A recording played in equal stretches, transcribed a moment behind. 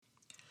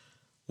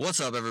What's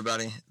up,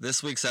 everybody?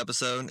 This week's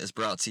episode is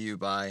brought to you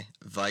by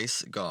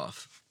Vice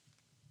Golf.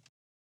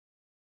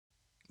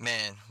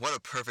 Man, what a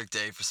perfect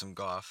day for some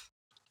golf.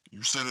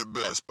 You said it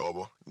best,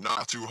 Bubba.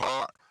 Not too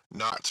hot,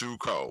 not too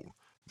cold.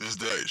 This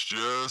day is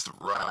just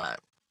right.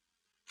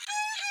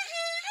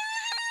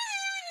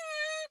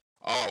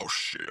 Oh,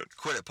 shit.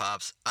 Quit it,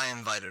 Pops. I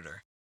invited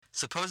her.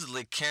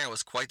 Supposedly, Karen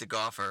was quite the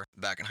golfer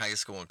back in high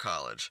school and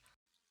college.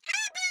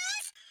 Hi,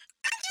 boys.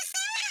 I'm just so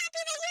happy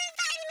that you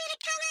invited me to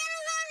come out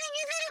along on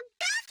your little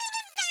golfing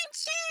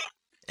adventure.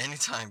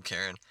 Anytime,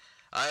 Karen.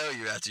 I owe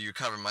you after you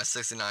covered my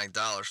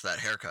 $69 for that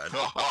haircut. Oh,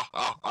 baby, don't you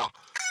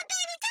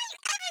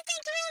ever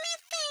think to ruin my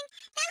thing.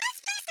 Now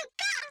let's play some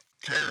golf.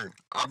 Karen,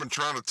 I've been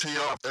trying to tee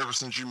off ever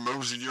since you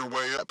moseyed your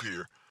way up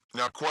here.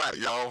 Now quiet,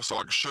 y'all, so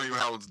I can show you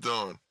how it's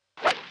done.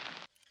 Wow,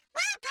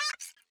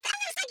 Pops, that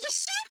looks like you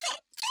shaped it.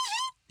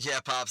 Yeah,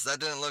 Pops, that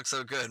didn't look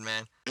so good,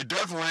 man. It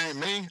definitely ain't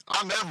me.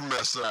 I never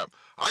mess up.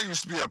 I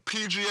used to be a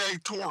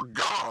PGA Tour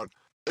god.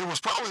 It was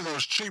probably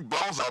those cheap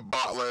balls I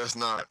bought last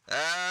night.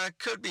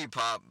 Could be,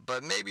 Pop,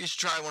 but maybe you should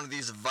try one of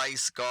these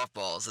Vice golf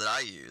balls that I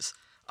use.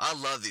 I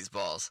love these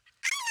balls.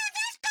 I love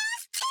those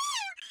balls, too.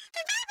 The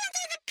red ones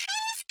are the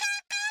prettiest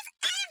golf balls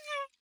ever.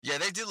 Yeah,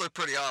 they do look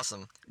pretty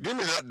awesome. Give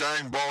me that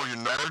dang ball, you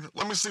nerd.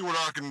 Let me see what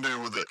I can do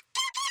with it.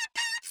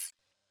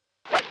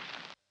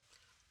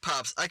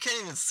 Pops, I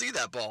can't even see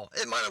that ball.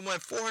 It might have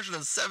went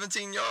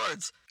 417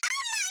 yards.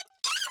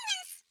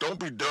 Don't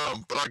be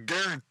dumb, but I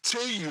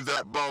guarantee you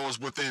that ball is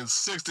within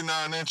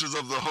 69 inches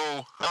of the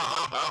hole.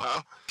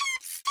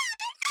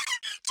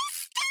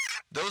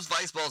 Those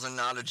Vice balls are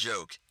not a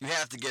joke. You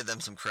have to give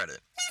them some credit.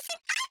 Listen,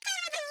 I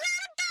played with a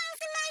lot of balls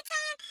in my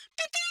time,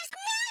 but there's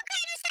no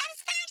greater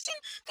satisfaction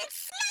than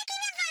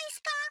smacking a Vice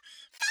ball.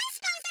 Vice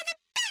balls are the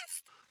best.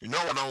 You know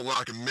I don't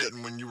like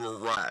admitting when you were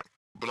right,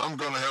 but I'm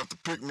gonna have to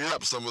pick me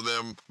up some of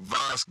them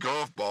Vice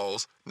golf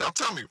balls. Now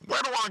tell me,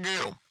 where do I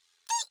get them?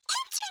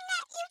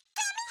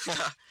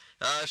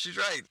 She's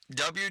right.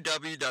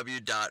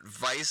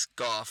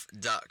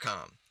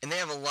 www.vicegolf.com. And they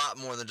have a lot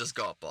more than just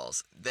golf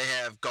balls. They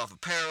have golf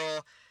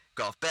apparel,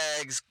 golf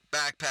bags,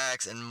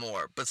 backpacks, and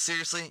more. But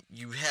seriously,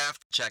 you have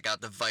to check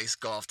out the Vice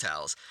golf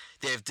towels.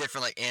 They have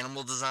different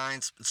animal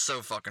designs. It's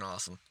so fucking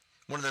awesome.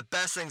 One of the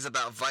best things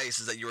about Vice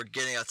is that you are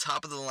getting a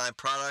top-of-the-line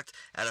product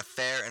at a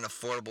fair and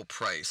affordable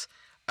price.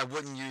 I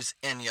wouldn't use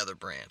any other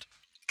brand.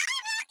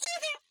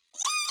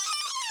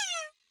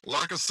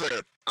 Like I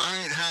said, I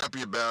ain't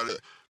happy about it,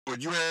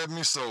 but you had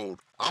me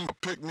sold. I'm gonna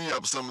pick me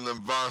up some of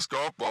them Vice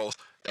golf balls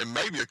and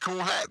maybe a cool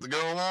hat to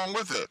go along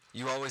with it.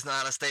 You always know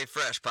how to stay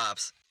fresh,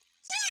 Pops.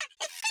 Yeah,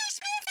 it fresh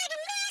smells like a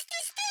nasty,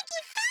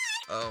 stinky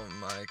fart. Oh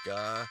my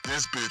god.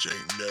 This bitch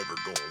ain't never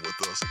going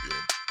with us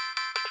again.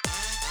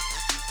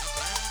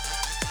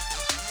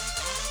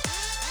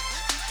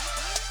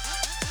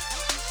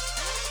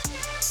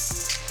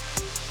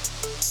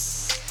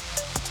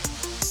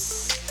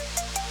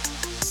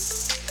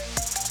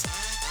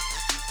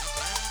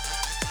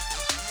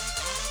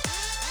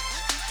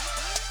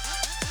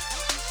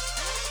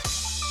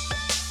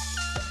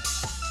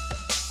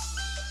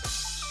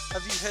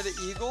 Have you hit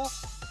an eagle?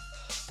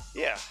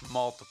 Yeah.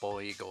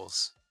 Multiple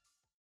eagles.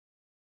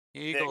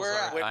 Eagles Where are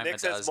at? a When dime Nick a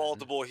says dozen.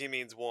 multiple, he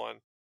means one.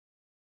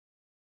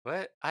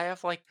 What? I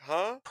have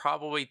Huh?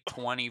 probably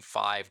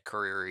 25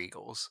 career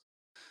eagles.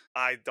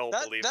 I don't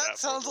believe that. That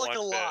sounds for like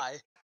a one bit. lie.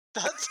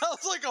 That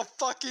sounds like a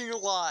fucking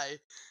lie.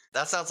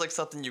 That sounds like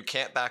something you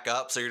can't back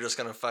up, so you're just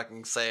gonna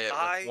fucking say it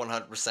I- with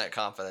 100%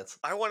 confidence.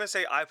 I want to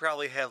say I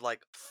probably have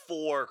like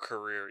 4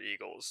 career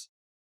Eagles.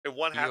 And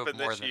one You have happened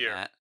more this than year.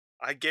 that.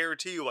 I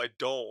guarantee you I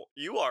don't.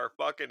 You are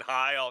fucking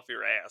high off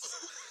your ass.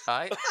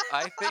 I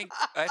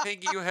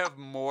think you have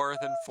more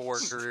than 4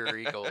 career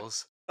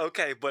eagles.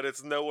 Okay, but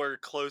it's nowhere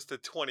close to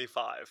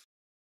 25.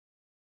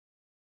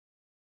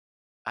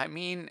 I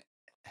mean,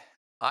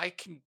 I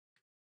can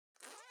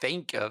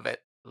think of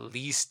at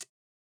least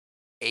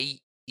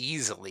 8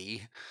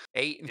 easily.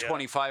 8 and Yeah.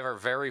 25 are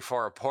very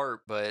far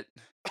apart, but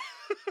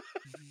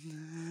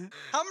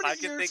How many I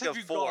can years think have of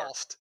you 4.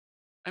 golfed?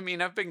 I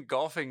mean, I've been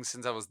golfing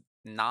since I was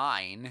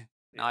 9.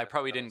 Now, I Yeah,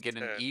 probably I didn't was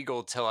get an 10.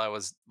 eagle till I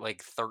was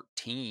like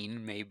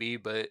 13, maybe,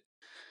 but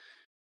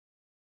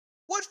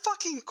What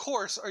fucking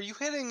course are you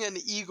hitting an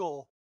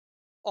eagle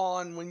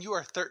on when you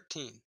are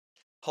 13?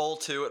 Hole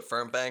 2 at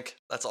Fernbank,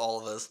 that's all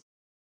of us.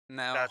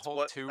 no, That's hole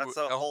what- 2, that's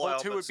a a hole hole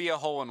 2 would Almost- be a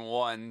hole in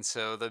one,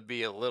 so that'd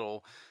be a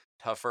little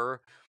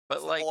tougher. But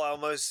That's the like, hole I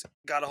almost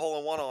got a hole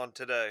in one on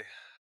today.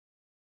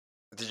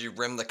 Did you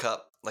rim the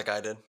cup like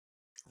I did?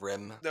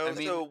 Rim. No, I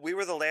mean- so we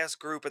were the last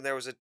group, and there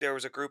was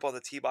a group on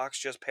the tee box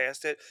just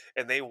past it,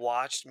 and they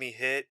watched me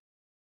hit,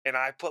 and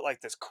I put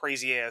like this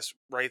crazy ass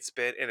right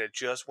spin, and it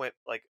just went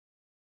like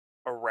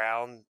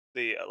around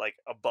the like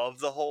above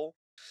the hole,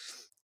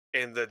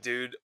 and the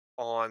dude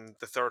on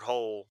the third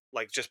hole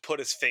like just put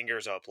his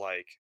fingers up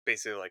like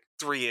basically like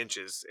 3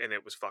 inches, and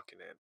it was fucking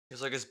in.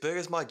 He's like as big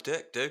as my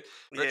dick, dude.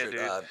 Yeah, Richard,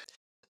 dude.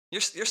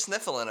 you're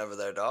sniffling over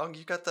there, dog.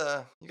 You got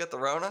the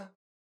Rona?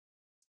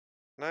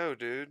 No,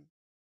 dude.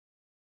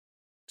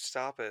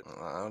 Stop it.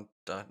 I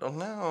don't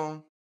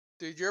know.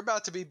 Dude, you're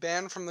about to be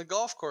banned from the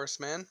golf course,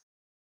 man.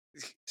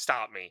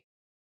 Stop me.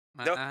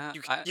 No,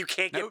 you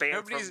can't get banned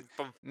nobody's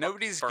from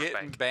nobody's Burnt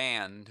getting Bank.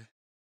 banned.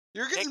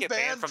 You're You can't getting get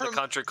banned from the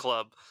country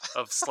club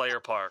of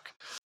Slayer Park.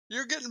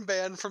 You're getting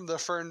banned from the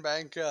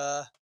Fernbank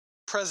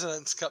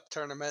President's Cup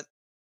tournament.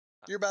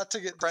 You're about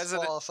to get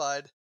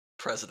disqualified.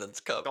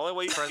 President's Cup. The only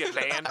way you can get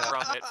banned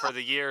from it for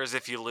the year is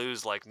if you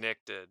lose like Nick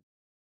did.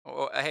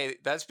 Well, hey,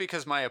 that's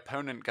because my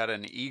opponent got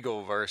an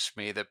eagle versus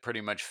me that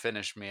pretty much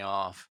finished me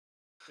off.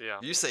 Yeah.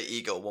 You say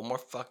eagle one more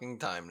fucking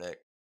time, Nick.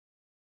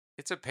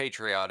 It's a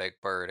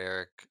patriotic bird,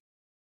 Eric.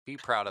 Be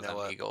proud of You know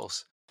them what?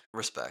 eagles.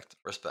 Respect.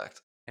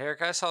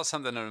 Eric, I saw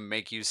something that would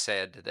make you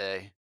sad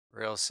today.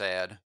 Real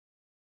sad.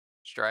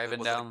 Just driving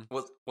Was down.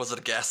 was it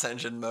a gas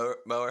engine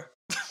mower?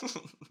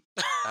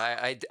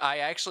 I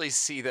actually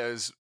see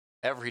those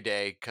every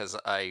day because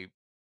I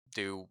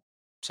do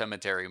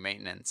cemetery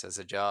maintenance as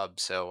a job,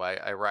 so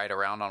I ride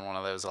around on one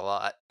of those a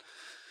lot.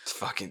 It's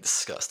fucking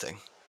disgusting.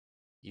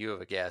 You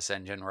have a gas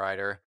engine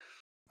rider.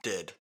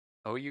 Did.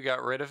 Oh, you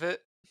got rid of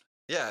it?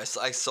 Yeah,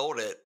 I sold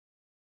it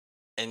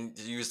and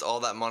used all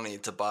that money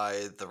to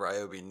buy the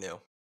Ryobi new.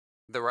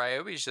 The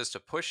Ryobi's just a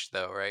push,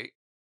 though, right?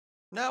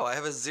 No, I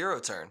have a zero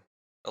turn.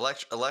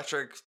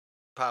 Electric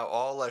power,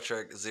 all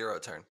electric, zero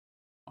turn.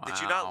 Did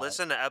you not Wow.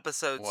 listen to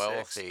episode 6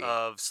 Wealthy.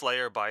 of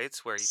Slayer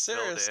Bites where he filled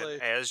Seriously.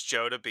 in as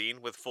Joda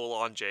Bean with full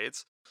on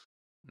Jades?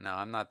 No,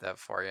 I'm not that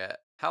far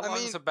yet. How I long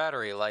is mean- the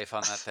battery life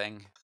on that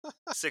thing?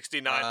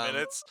 69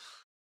 minutes.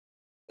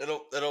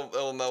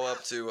 It'll mow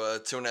up to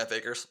 2.5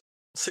 acres.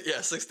 So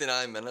yeah,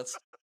 69 minutes.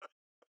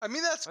 I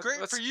mean, that's What- great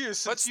what's- for you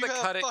since What's you the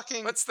have cutting?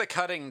 fucking What's the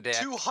cutting deck?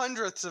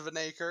 2/100ths of an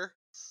acre.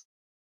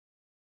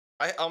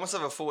 I almost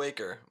have a full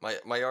acre.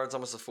 My yard's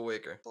almost a full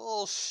acre.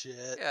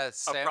 Bullshit. Yeah,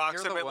 Sam,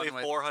 Approximately you're the one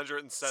with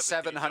 470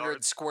 700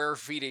 yards. square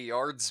feet of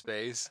yard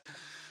space.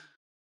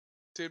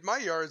 Dude, my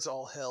yard's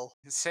all hill,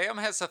 Sam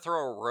has to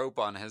throw a rope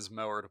on his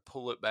mower to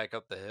pull it back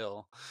up the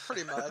hill.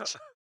 pretty much.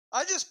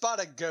 I just bought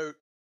a goat.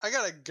 I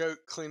got a goat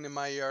cleaning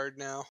my yard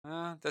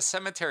now. The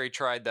cemetery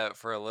tried that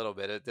for a little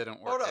bit. It didn't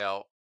Hold work up.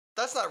 out.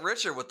 That's not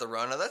Richard with the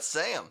Rona. That's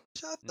Sam.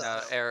 Shut the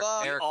No, Eric,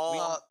 fuck Eric,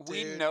 up,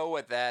 we dude. know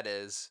what that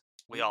is.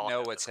 We We all know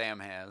have what it. Sam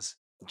has.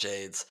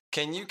 Jades.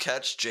 Can you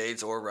catch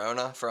Jades or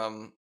Rona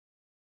from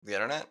the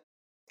internet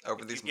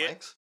over If these you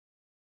get- mics?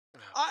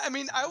 I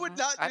mean, I would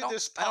not I do don't-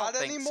 this I don't pod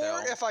think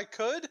anymore so. if I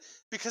could,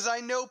 because I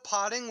know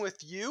potting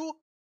with you,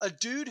 a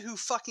dude who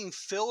fucking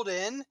filled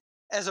in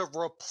as a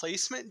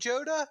replacement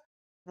Joda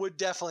would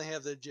definitely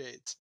have the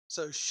Jades.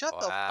 So shut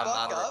the fuck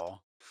up.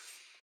 Wow.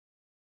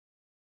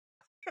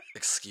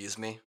 Excuse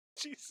me?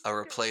 Jesus. A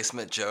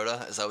replacement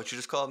Joda? Is that what you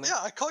just called me? Yeah,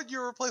 I called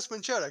you a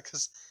replacement Joda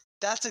because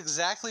that's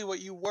exactly what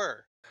you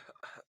were.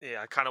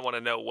 Yeah, I kind of want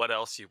to know what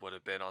else you would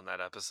have been on that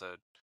episode.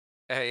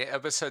 Hey,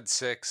 episode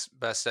 6,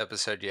 best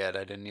episode yet.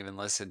 I didn't even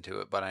listen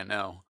to it, but I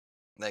know.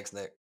 Thanks,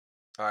 Nick.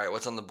 All right,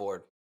 what's on the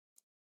board?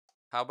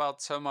 How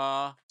about some,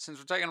 since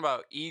we're talking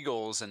about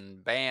Eagles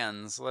and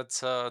bands, let's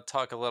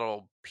talk a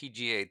little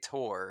PGA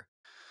Tour.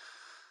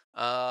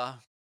 PGA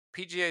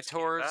Let's get it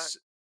Tour's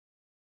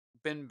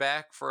been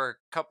back for a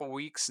couple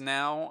weeks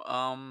now.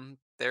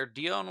 They're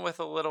dealing with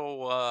a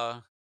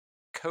little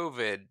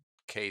COVID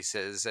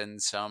cases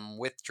and some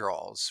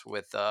withdrawals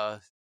with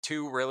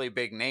 2 really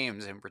big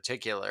names in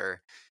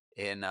particular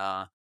in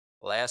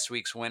last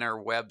week's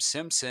winner, Webb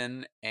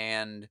Simpson,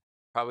 and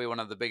probably one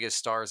of the biggest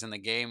stars in the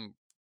game,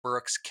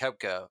 Brooks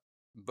Koepka.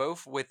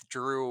 Both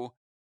withdrew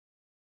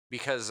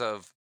because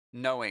of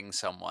knowing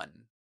someone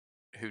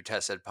who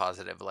tested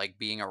positive, like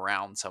being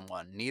around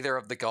someone. Neither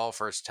of the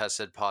golfers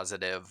tested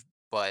positive,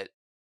 but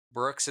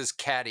Brooks's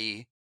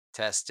caddy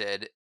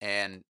tested,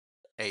 and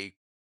a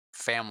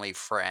family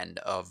friend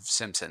of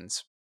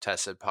Simpson's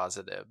tested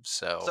positive.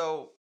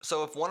 So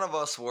if one of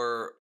us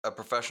were a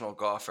professional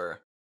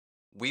golfer,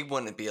 we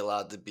wouldn't be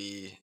allowed to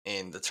be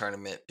in the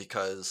tournament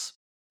because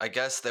I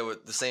guess they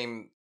would the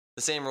same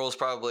rules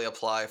probably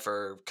apply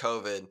for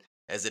COVID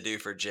as they do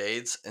for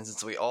Jades, and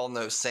since we all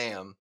know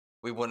Sam,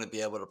 we wouldn't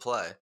be able to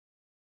play.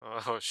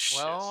 Oh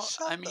shit. Well,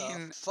 Shut I the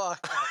mean,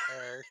 fuck up,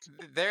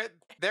 Eric.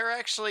 they're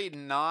actually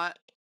not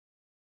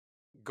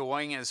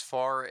going as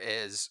far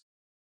as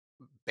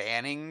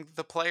banning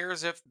the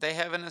players if they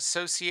have an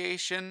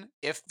association.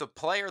 If the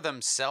player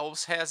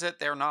themselves has it,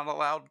 they're not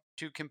allowed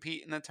to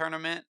compete in the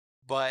tournament.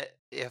 But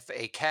if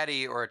a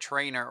caddy or a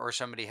trainer or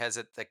somebody has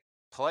it, the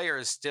player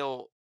is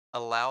still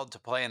allowed to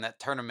play in that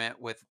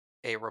tournament with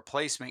a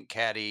replacement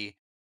caddy,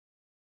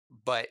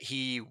 but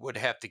he would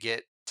have to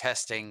get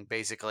testing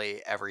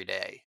basically every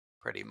day,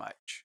 pretty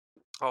much.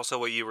 Also,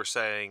 what you were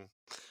saying,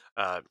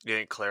 you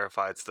didn't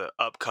clarify. It's the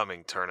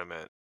upcoming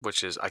tournament,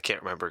 which is I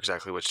can't remember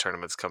exactly which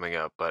tournament's coming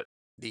up, but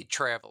The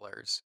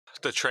Travelers.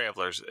 the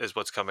Travelers is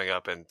what's coming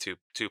up, and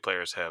two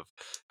players have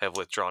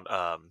withdrawn.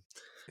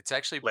 It's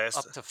actually Last-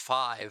 up to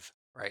 5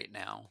 right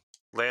now.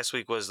 Last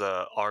week was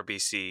the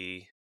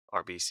RBC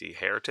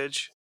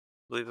Heritage,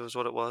 I believe it was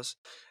what it was,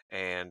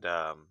 and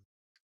a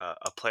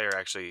player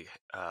actually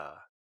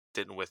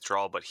didn't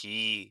withdraw, but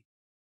the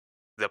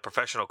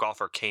professional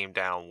golfer came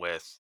down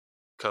with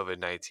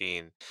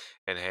COVID-19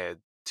 and had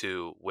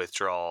to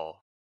withdraw,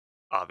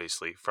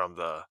 obviously, from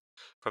the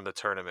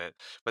tournament.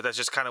 But that's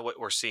just kind of what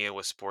we're seeing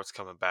with sports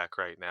coming back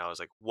right now. Is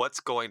like, what's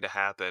going to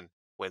happen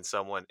when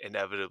someone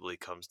inevitably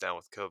comes down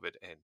with COVID?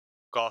 And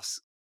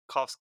golf's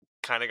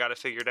kind of got it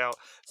figured out.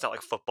 It's not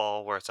like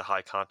football where it's a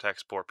high contact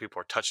sport.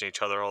 People are touching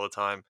each other all the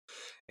time.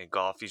 In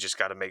golf, you just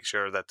got to make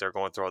sure that they're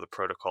going through all the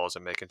protocols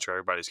and making sure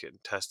everybody's getting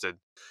tested.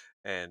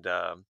 And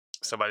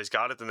somebody's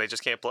got it, then they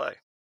just can't play.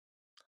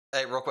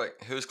 Hey, real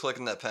quick, who's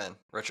clicking that pen?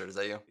 Richard, is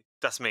that you?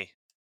 That's me.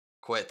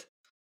 Quit.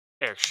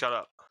 Eric, shut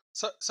up.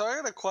 So I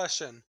got a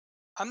question.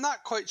 I'm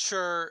not quite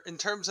sure in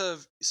terms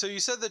of. So you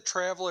said the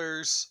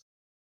Travelers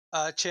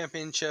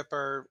Championship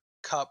or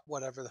Cup,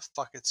 whatever the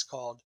fuck it's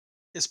called,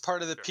 is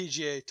part of the Sure.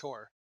 PGA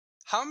Tour.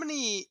 How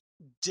many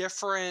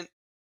different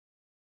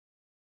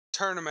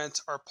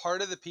tournaments are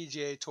part of the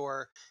PGA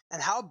Tour,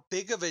 and how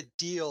big of a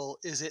deal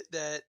is it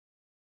that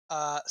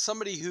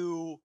somebody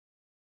who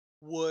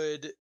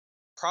would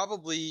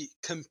probably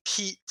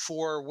compete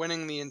for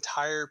winning the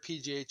entire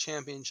PGA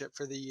Championship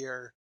for the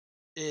year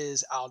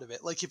is out of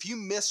it? Like, if you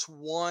miss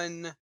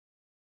one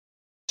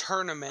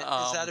tournament,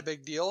 is that a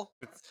big deal?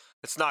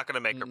 It's not going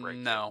to make or break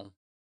you. No,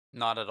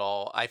 not at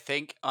all. I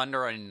think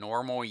under a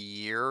normal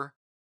year,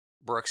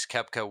 Brooks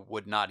Koepka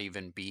would not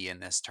even be in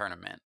this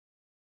tournament.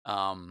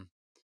 Some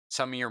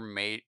of your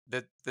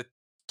the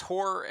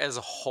tour as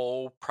a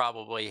whole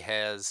probably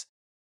has,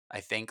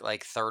 I think,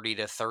 like 30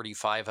 to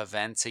 35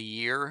 events a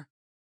year,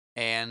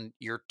 and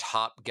your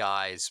top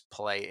guys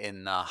play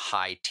in the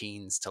high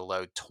teens to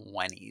low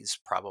 20s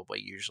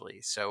probably usually.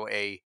 So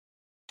a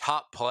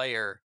top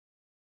player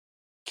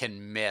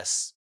can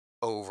miss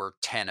over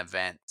 10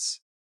 events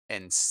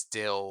and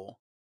still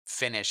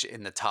finish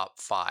in the top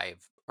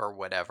 5 or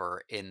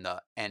whatever in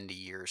the end of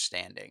year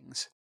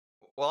standings.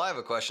 Well, I have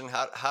a question.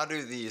 How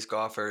do these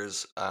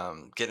golfers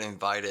get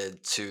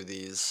invited to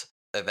these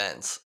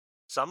events?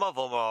 Some of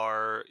them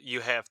are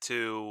you have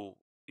to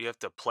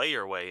play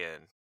your way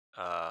in.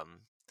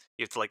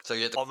 You have to So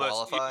you have to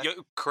almost qualify?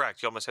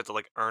 correct. You almost have to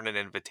like earn an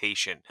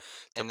invitation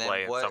to And then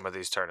play in what? some of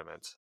these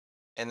tournaments.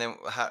 And then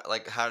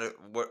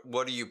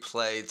what do you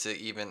play to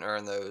even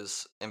earn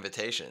those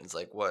invitations?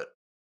 What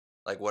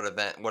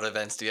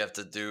events do you have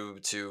to do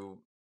to?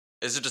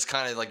 Is it just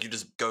kind of like you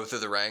just go through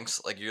the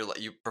ranks? Like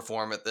you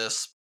perform at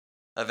this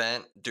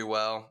event, do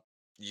well,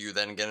 you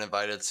then get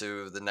invited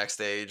to the next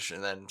stage,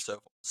 and then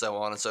so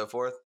on and so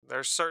forth.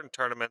 There's certain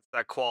tournaments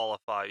that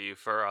qualify you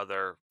for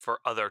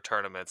other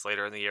tournaments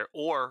later in the year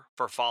or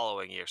for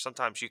following year.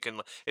 Sometimes you can,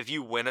 if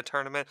you win a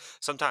tournament,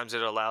 sometimes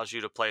it allows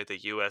you to play at the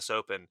U.S.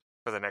 Open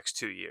for the next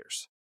 2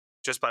 years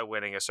just by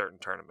winning a certain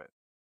tournament.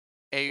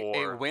 A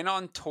Or win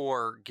on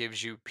tour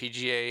gives you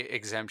PGA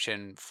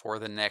exemption for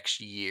the next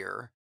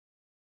year.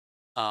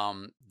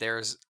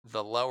 There's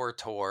the lower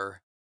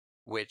tour,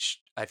 which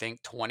I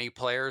think 20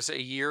 players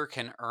a year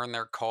can earn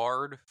their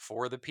card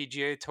for the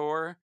PGA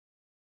Tour.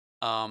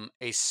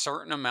 A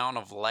certain amount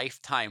of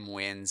lifetime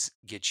wins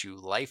get you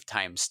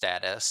lifetime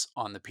status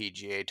on the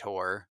PGA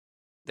Tour.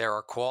 There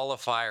are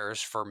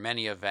qualifiers for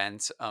many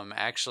events.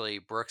 Actually,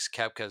 Brooks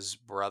Koepka's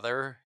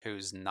brother,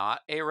 who's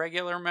not a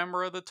regular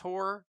member of the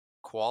tour,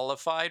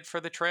 qualified for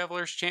the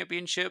Travelers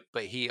Championship,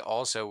 but he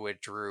also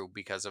withdrew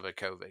because of a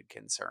COVID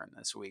concern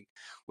this week,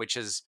 which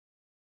is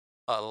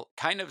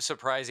kind of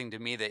surprising to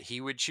me that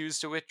he would choose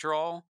to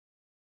withdraw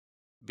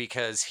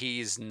because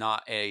he's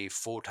not a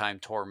full-time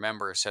tour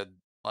member. So,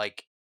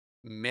 like,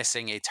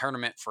 missing a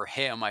tournament for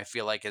him, I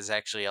feel like is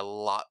actually a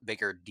lot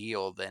bigger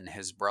deal than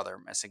his brother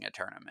missing a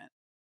tournament.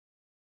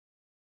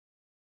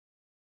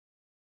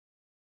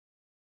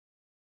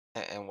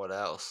 And what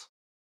else?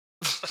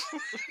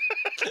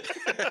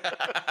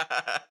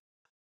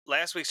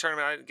 last week's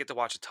tournament, I didn't get to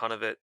watch a ton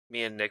of it.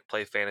 Me and Nick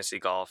play fantasy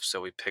golf,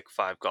 so we pick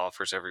 5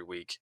 golfers every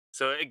week.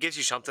 So it gives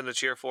you something to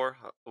cheer for.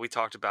 We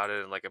talked about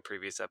it in like a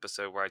previous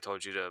episode where I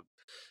told you to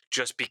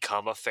just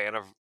become a fan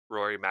of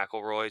Rory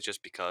McIlroy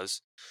just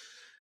because.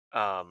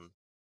 I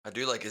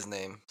do like his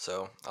name,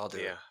 so I'll do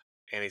Yeah,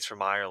 and he's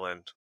from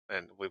Ireland,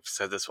 and we've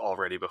said this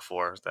already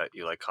before that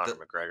you like Conor it.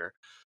 McGregor.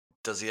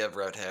 Does he have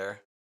red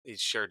hair? He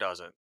sure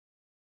doesn't.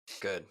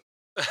 Good.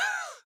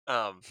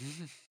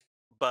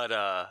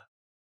 But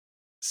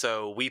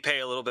so we pay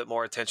a little bit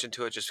more attention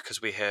to it just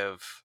because we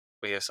have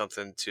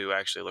something to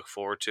actually look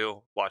forward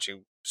to,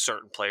 watching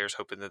certain players,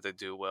 hoping that they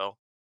do well.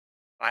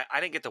 I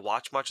didn't get to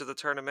watch much of the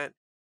tournament,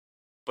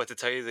 but to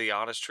tell you the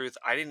honest truth,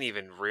 I didn't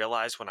even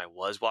realize when I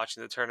was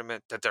watching the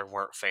tournament that there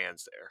weren't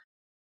fans there.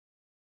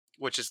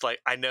 Which is like,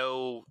 I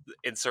know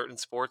in certain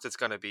sports it's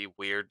going to be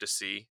weird to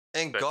see.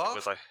 And especially golf?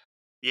 with like,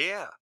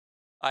 yeah,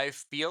 I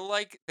feel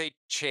like they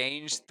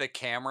changed the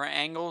camera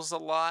angles a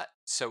lot,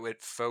 so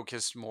it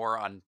focused more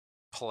on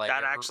player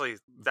that actually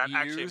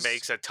views.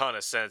 makes a ton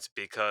of sense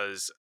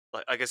because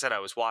like I said, I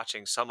was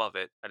watching some of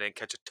it. I didn't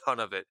catch a ton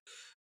of it,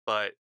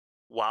 but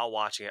while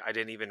watching it, I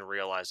didn't even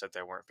realize that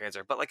there weren't fans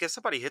there. But like if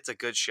somebody hits a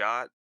good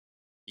shot,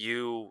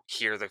 you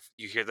hear the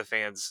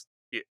fans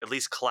at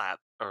least clap,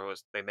 or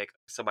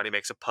somebody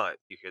makes a putt,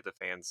 you hear the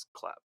fans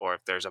clap, or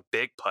if there's a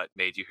big putt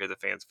made, you hear the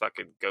fans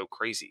fucking go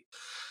crazy.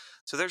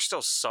 So there's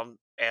still some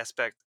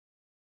aspect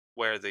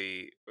where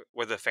the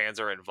fans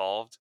are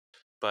involved.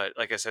 But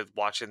like I said,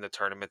 watching the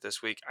tournament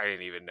this week, I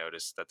didn't even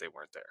notice that they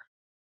weren't there.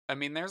 I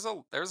mean, there's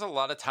a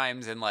lot of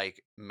times in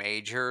like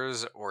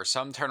majors or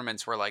some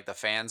tournaments where like the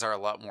fans are a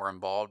lot more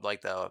involved,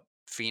 like the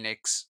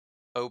Phoenix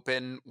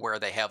Open, where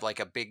they have like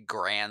a big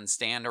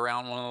grandstand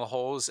around one of the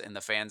holes, and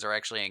the fans are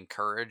actually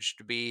encouraged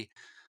to be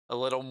a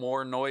little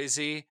more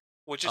noisy.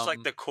 Which is like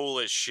Um, the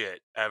coolest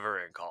shit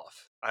ever in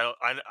golf.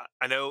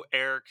 I know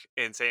Eric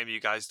and Sam, you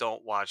guys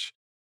don't watch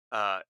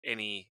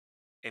any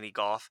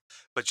golf,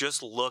 but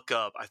just look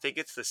up. I think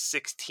it's the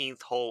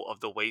 16th hole of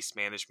the Waste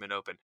Management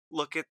Open.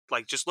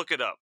 Just look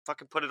it up.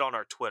 Fucking put it on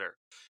our Twitter.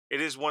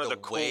 It is one of The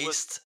the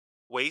coolest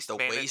waste, the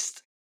Waste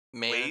waste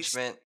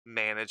management.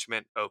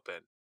 Management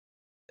Open.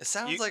 It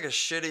sounds You like a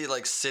shitty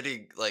like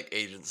city like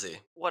agency,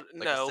 what?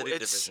 like a No, city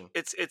it's division.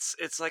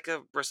 it's like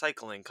a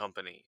recycling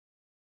company.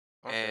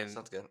 Okay, And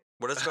sounds good.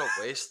 What is it called?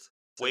 Waste.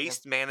 Say again?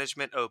 Waste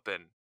Management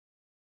Open.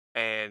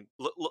 And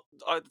look,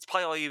 it's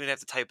probably all you even have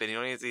to type in. You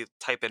don't even have to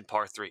type in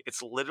par three.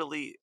 It's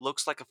literally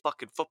looks like a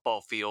fucking football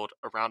field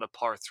around a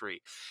par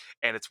three,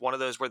 and it's one of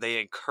those where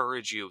they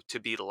encourage you to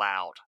be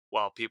loud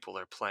while people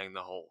are playing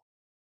the hole.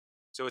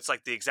 So it's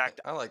like the exact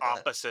I like that.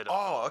 opposite.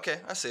 Oh, okay,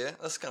 I see it.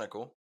 That's kind of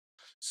cool.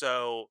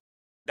 So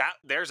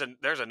there's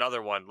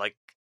another one. Like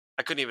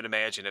I couldn't even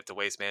imagine if the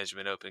Waste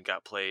Management Open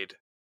got played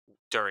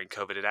during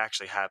COVID. It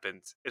actually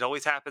happened. It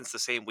always happens the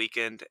same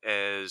weekend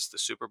as the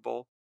Super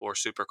Bowl or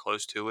super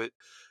close to it.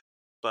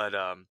 But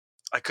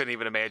I couldn't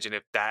even imagine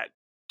if that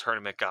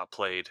tournament got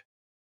played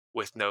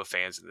with no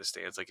fans in the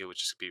stands. Like it would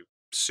just be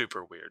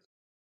super weird.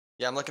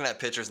 Yeah, I'm looking at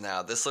pictures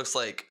now. This looks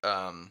like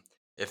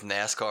if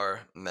NASCAR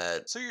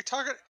met So you're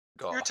talking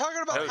golf.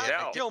 about No Happy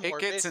doubt. Gilmore.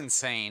 it gets basically.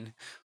 insane.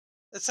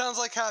 It sounds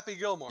like Happy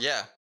Gilmore.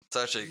 Yeah, it's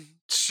actually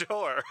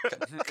Sure.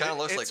 kind of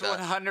looks like It's that.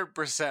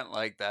 100%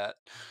 like that.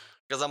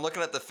 Because I'm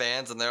looking at the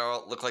fans and they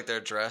all look like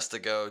they're dressed to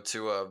go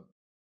to a.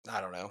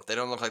 I don't know. They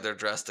don't look like they're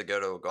dressed to go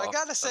to a golf. I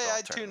gotta a say, golf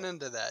I'd tune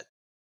tournament. into that.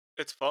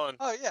 It's fun.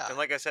 Oh yeah. And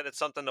like I said, it's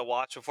something to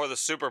watch before the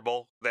Super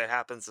Bowl that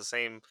happens the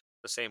same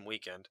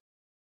weekend.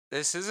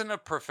 This isn't a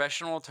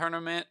professional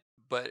tournament,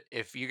 but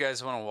if you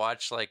guys want to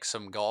watch like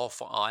some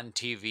golf on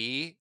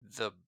TV,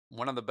 the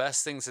one of the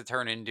best things to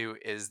turn into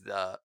is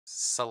the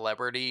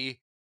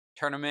celebrity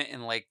tournament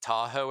in Lake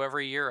Tahoe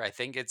every year. I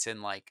think it's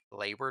in like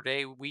Labor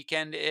Day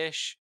weekend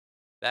ish.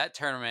 That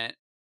tournament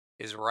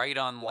is right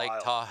on Lake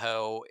Wild.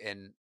 Tahoe,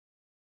 and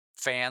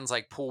fans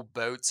like pull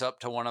boats up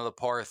to one of the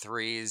par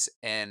threes,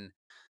 and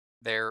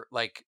they're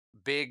like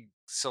big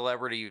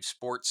celebrity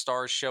sports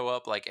stars show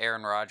up, like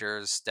Aaron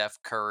Rodgers, Steph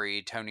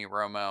Curry, Tony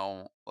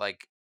Romo,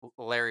 like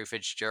Larry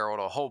Fitzgerald,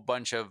 a whole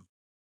bunch of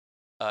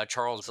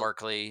Charles So-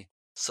 Barkley.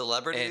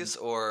 Celebrities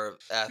or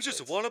You athletes?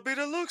 just want to be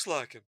that looks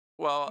like him.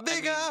 Well, I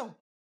Big mean, O.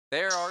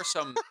 there are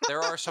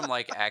some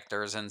like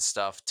actors and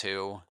stuff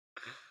too.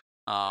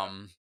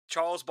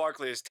 Charles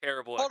Barkley is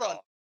terrible Hold at on.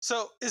 golf.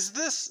 So is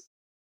this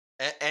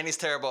And he's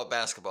terrible at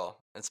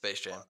basketball and Space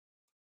Jam.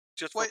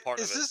 Just for wait? part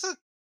Is of it.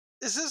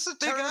 this a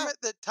Big O. tournament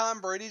that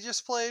Tom Brady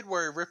just played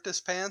where he ripped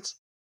his pants?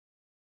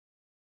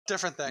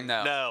 Different thing.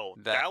 No,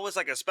 that- that was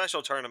like a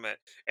special tournament,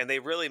 and they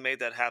really made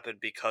that happen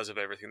because of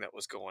everything that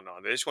was going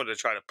on. They just wanted to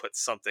try to put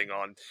something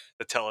on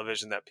the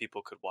television that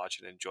people could watch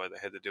and enjoy that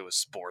had to do with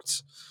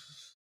sports.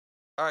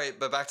 All right,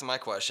 but back to my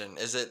question: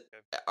 is it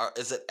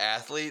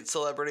athlete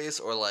celebrities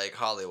or like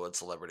Hollywood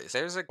celebrities?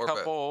 There's a Or both?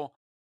 couple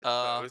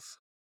Both.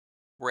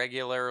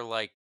 regular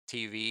like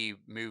TV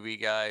movie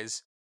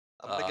guys.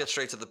 I'm gonna get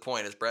straight to the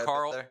point. Is Brad Pitt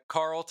Carl there?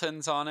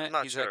 Carlton's on it.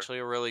 not He's sure. actually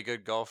a really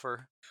good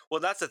golfer. Well,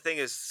 that's the thing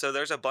is, so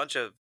there's a bunch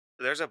of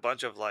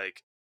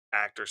like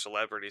actor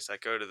celebrities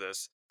that go to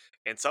this,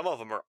 and some of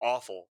them are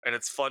awful, and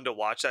it's fun to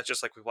watch that.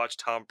 Just like we watched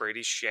Tom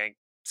Brady shank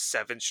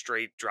 7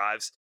 straight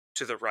drives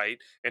to the right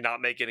and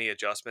not make any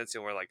adjustments,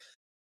 and we're like,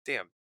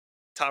 damn,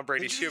 Tom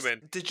Brady's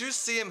human. Did you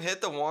see him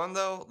hit the one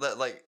though? That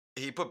like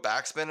he put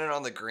backspin it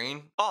on the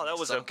green. Oh, that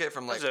was sunk it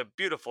from that like was a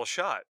beautiful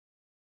shot.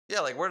 yeah.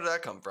 Like where did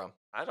that come from?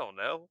 I don't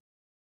know.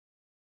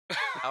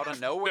 Out of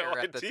nowhere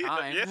at the idea,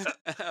 time.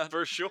 Yeah,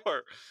 for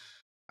sure.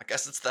 I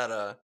guess it's that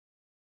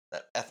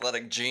that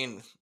athletic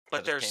gene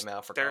But that just came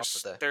out for golf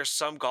today. there's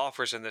some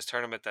golfers in this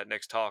tournament that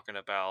Nick's talking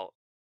about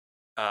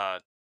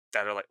that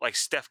are like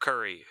Steph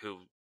Curry,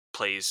 who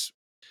plays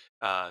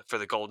for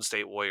the Golden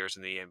State Warriors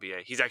in the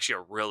NBA. He's actually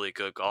a really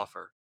good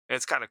golfer, and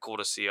it's kind of cool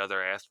to see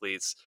other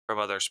athletes from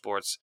other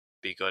sports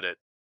be good at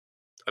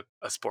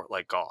a sport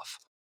like golf.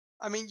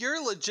 I mean,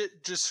 you're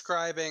legit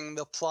describing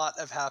the plot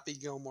of Happy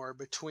Gilmore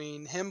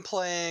between him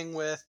playing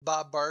with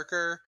Bob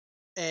Barker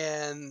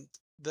and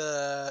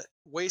the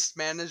waste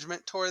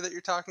management tour that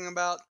you're talking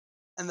about.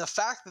 And the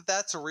fact that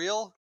that's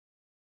real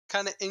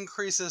kind of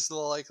increases the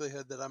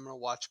likelihood that I'm going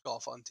to watch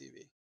golf on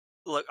TV.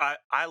 Look,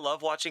 I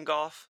love watching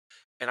golf,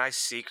 and I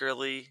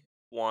secretly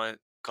want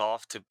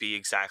golf to be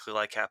exactly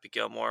like Happy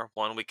Gilmore.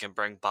 One, we can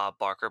bring Bob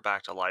Barker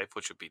back to life,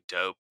 which would be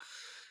dope.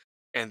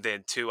 And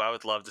then 2, I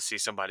would love to see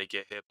somebody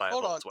get hit by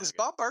Hold a on, Volkswagen. is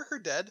Bob Barker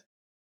dead?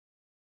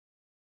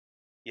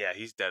 Yeah,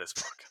 he's dead as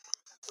fuck.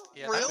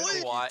 Yeah, Really? It's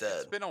been a while. He's dead.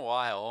 It's been a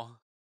while.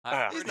 Ah,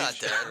 I'm he's pretty not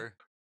dead. sure.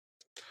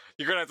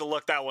 You're gonna have to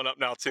look that one up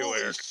now too,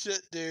 Holy Eric.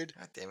 shit, dude.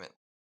 God damn it.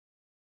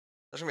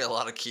 There's gonna be a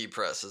lot of key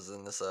presses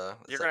in this You're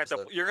this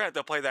gonna have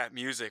to play that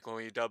music when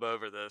we dub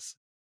over this.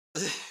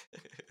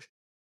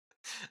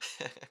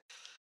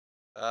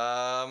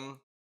 um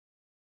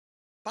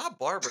Bob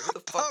Barber, who the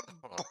fuck?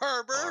 Bob Hold on.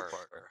 Barber?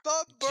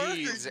 Bob Barker,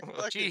 Jeez, you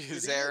fucking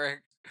jeez, idiot. Eric.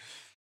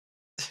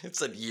 It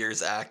said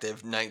years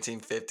active,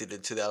 1950 to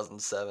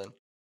 2007.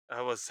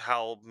 That was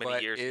how many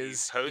But years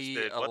is he posted. he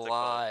What's it called?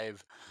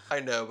 alive? I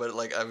know, but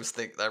like I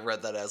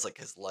read that as like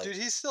his life. Dude,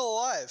 he's still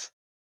alive.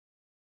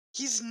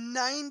 He's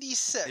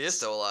 96. He is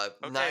still alive.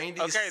 Okay,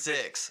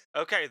 96.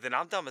 Okay, then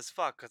I'm dumb as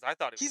fuck because I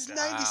thought he was He's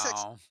dead. 96.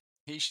 Wow.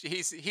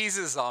 He's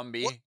a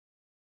zombie. What-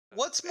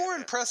 What's more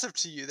Yeah. impressive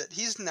to you, that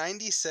he's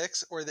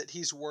 96 or that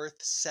he's worth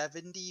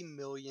 $70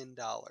 million?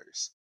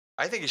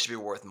 I think he should be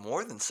worth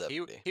more than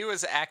 70. He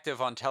was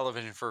active on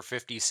television for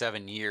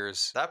 57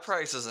 years. That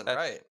price isn't That,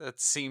 right. that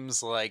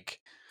seems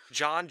like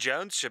John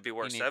Jones should be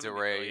worth needs a 70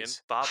 million.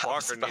 raise. Bob I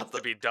was Barker about needs to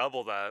to- be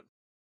double that.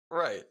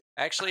 Right.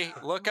 actually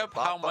look up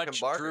Bob how fucking much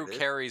Barker, Drew dude.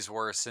 Carey's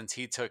worth since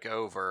he took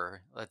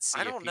over. Let's see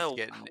I if don't he's know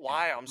getting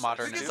why I'm so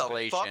modern Who gives stupid. a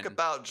inflation. fuck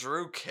about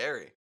Drew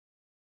Carey?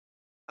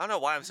 I don't know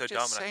why I'm so I'm dumb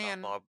just and I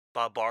saying- thought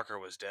Bob Barker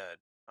was dead.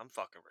 I'm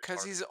fucking retarded.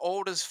 Because he's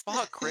old as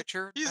fuck,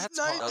 Richard. He's That's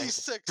why.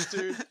 96,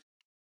 dude.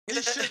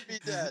 He should be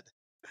dead.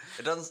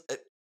 It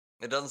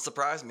doesn't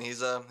surprise me.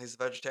 He's a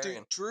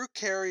vegetarian. Dude, Drew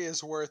Carey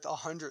is worth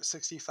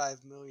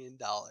 $165 million.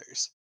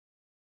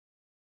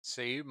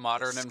 See,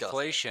 modern Disgusting.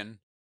 inflation.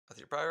 I think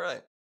you're probably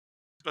right.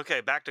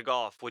 Okay, back to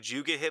golf. Would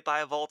you get hit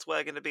by a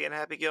Volkswagen to be in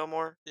Happy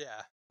Gilmore?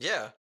 Yeah.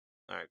 Yeah.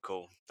 All right,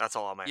 cool. That's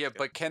all I'm asking. Yeah,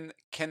 but can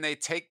they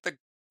take the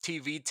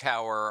TV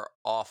tower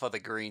off of the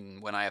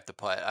green when I have to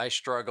putt? I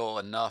struggle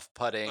enough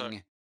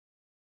putting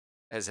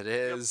as it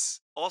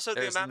is. also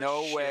the There's amount no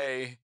of shit,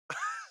 way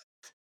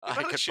I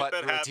amount of could shit putt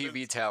that through a happens.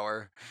 TV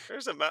tower.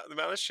 There's the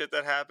amount of shit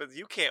that happens.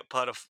 You can't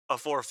putt a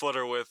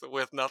 4-footer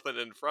with nothing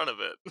in front of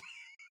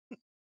it.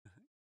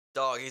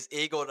 Dog, he's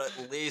eagled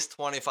at least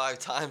 25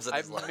 times in I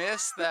his life.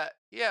 missed that.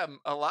 Yeah,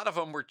 a lot of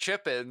them were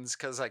chip-ins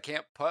because I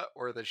can't putt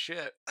or the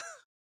shit.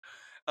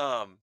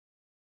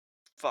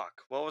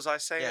 Fuck. What was I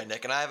saying? Yeah,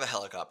 Nick, and I have a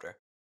helicopter.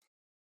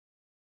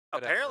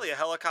 Apparently, a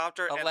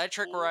helicopter, and a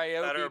Electric pool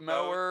that are Ryobi both-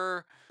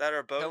 mower, that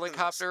are both in the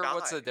helicopter.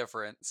 What's sky. the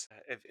difference?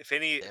 If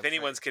Damn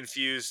anyone's straight.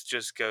 confused,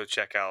 just go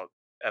check out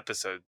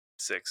episode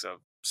 6 of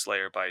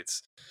Slayer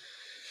Bites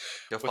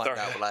You'll With find our-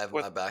 out what I have in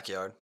with- my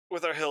backyard.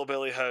 with our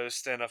hillbilly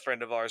host and a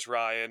friend of ours,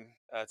 Ryan.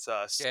 That's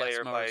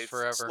Slayer mowers Bites.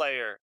 forever.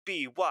 Slayer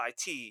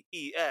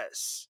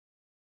BYTES.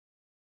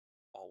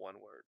 All one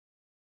word.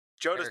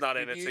 Joda's Eric, not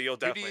who in it, do so you- you'll Who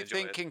do definitely you enjoy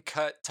think it. can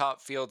cut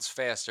top fields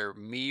faster?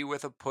 Me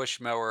with a push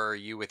mower or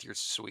you with your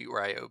sweet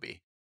Ryobi?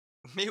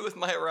 Me with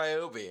my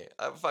Ryobi.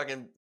 I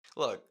fucking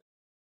look.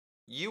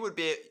 You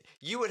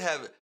would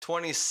have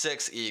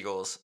 26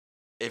 eagles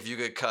if you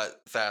could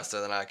cut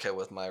faster than I could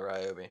with my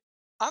Ryobi.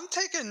 I'm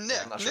taking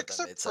Nick. I'm not sure if Nick's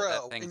that a made sense. That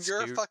pro, and thing's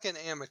you're a cute. fucking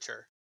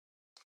amateur.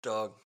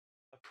 Dog,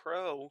 A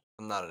pro.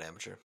 I'm not an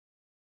amateur.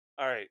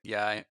 All right.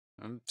 Yeah,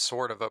 I'm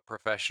sort of a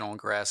professional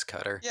grass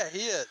cutter. Yeah,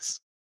 he is.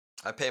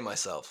 I pay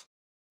myself.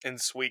 And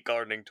sweet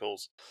gardening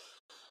tools.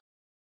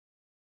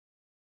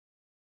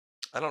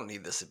 I don't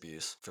need this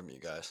abuse from you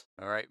guys.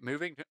 All right,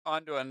 moving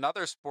on to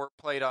another sport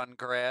played on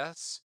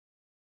grass.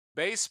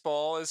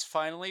 Baseball is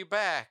finally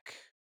back.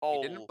 We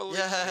Oh, didn't believe.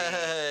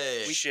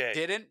 Yay! We shit.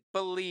 didn't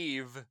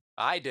believe.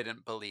 I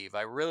didn't believe.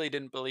 I really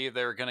didn't believe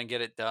they were going to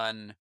get it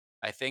done.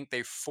 I think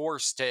they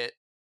forced it,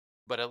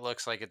 but it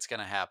looks like it's going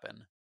to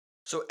happen.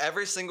 So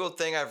every single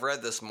thing I've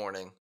read this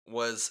morning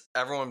was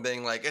everyone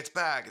being like, "It's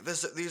back.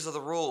 These are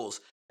the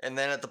rules." And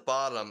then at the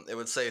bottom, it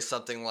would say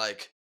something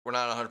like, "We're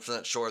not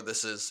 100% sure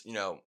this is,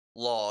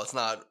 law. It's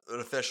not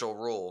an official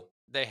rule."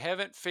 They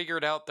haven't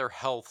figured out their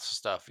health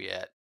stuff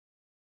yet.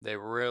 They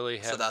really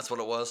So haven't that's what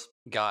it was.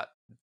 got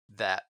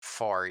that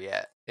far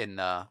yet in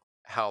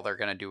how they're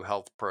going to do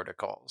health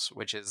protocols,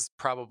 which is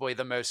probably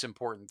the most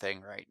important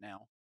thing right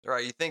now.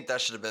 Right? You think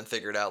that should have been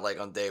figured out like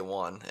on day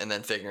 1, and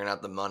then figuring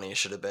out the money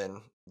should have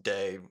been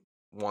day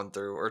 1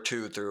 through or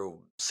 2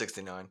 through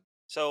 69.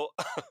 So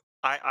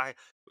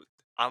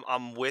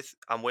I'm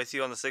with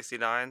you on the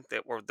 69.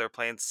 They're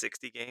playing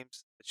 60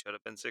 games. It should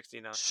have been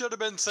 69. Should have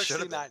been Should've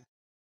been. 69.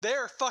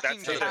 They're fucking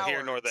That's neither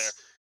here nor there.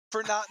 cowards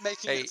for not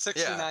making Hey, it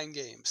 69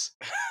 games.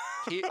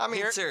 I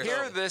mean, seriously.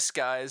 Hear this,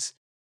 guys.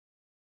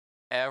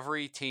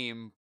 Every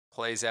team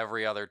plays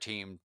every other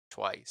team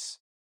twice.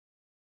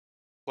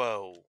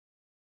 Whoa.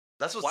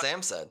 That's what What?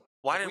 Sam said.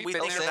 Why Have didn't we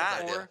been think of there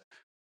that? before?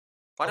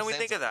 Why Oh, didn't we Sam's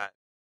think of idea.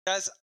 that?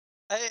 Guys,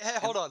 hey,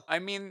 hold on. I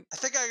mean, I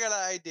think I got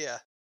an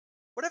idea.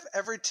 What if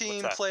every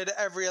team that? played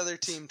every other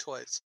team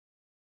twice?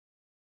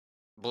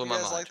 Blew You my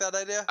guys mind. like that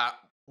idea?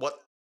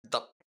 What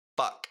the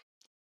fuck?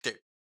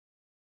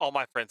 All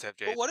my friends have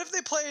But Jade. what if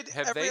they played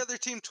Have every they- other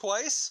team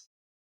twice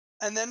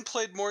and then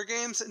played more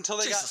games until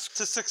they Jesus got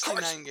to 69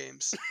 Christ.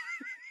 games?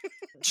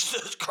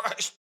 Jesus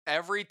Christ!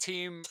 every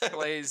team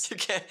plays You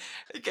can't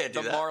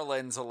do the that.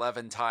 Marlins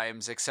 11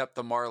 times, except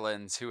the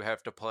Marlins who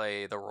have to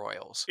play the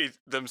Royals.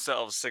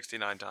 Themselves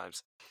 69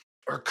 times.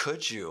 Or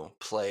could you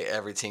play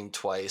every team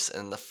twice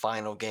and the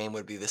final game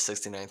would be the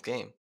 69th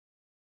game?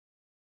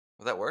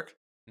 Would that work?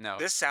 No.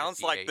 This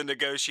sounds like the 58.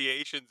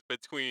 negotiations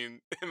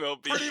between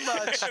MLB Pretty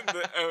much. and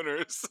the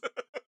owners.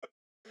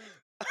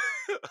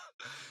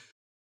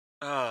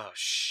 Oh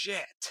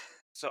shit!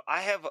 So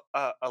I have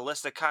a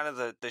list of kind of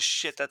the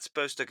shit that's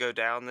supposed to go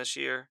down this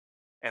year,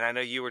 and I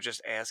know you were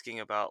just asking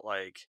about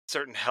like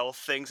certain health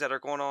things that are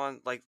going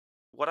on. Like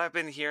what I've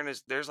been hearing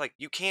is there's like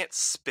you can't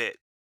spit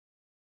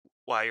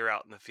while you're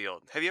out in the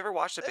field. Have you ever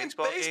watched a In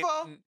baseball game?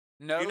 baseball?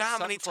 No You know how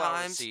many sunflower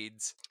times-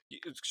 seeds.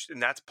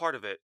 And that's part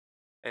of it.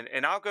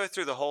 And I'll go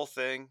through the whole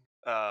thing.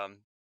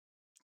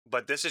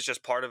 But this is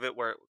just part of it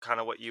where kind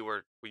of what you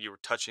were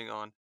touching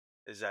on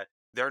is that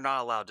they're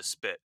not allowed to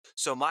spit.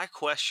 So my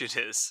question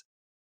is,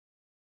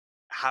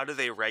 how do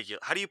they regulate?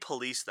 How do you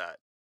police that?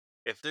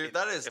 If Dude, if,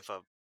 that is if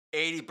a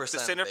 80%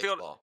 center of field-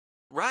 baseball.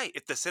 right,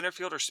 if the center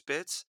fielder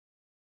spits,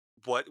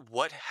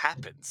 what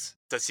happens?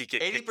 Does he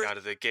get kicked 80% out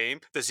of the game?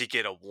 Does he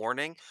get a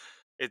warning?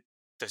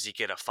 Does he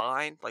get a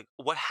fine? Like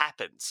what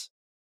happens?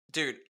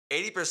 Dude,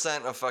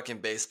 80% of fucking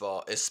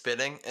baseball is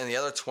spitting, and the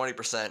other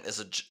 20%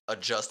 is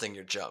adjusting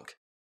your junk.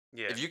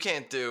 Yeah. If you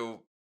can't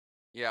do,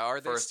 Yeah,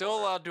 are they First still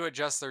order. allowed to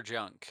adjust their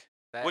junk?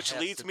 That Which has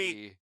leads to me-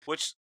 be-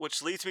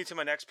 which leads me to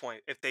my next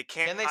point. If they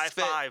can't Can they high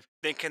spit? five,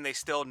 then can they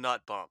still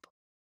nut bump?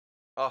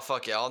 oh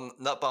fuck yeah, I'll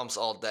nut bumps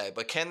all day.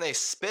 But can they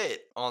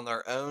spit on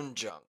their own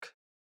junk?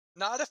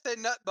 Not if they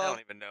nut I don't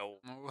bump. even know.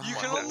 You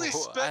can only I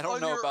spit don't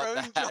on know your about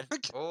own that.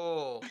 junk.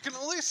 Oh, You can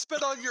only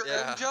spit on your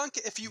Yeah. own junk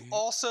if you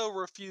also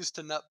refuse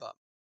to nut bump.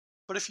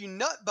 But if you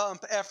nut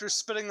bump after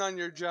spitting on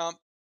your jump,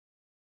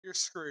 you're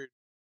screwed.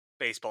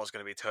 Baseball's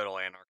going to be total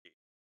anarchy.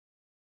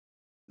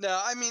 No,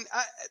 I mean,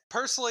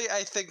 personally,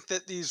 I think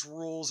that these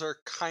rules are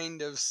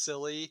kind of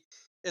silly.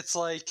 It's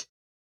like,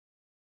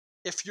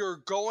 if you're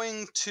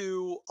going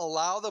to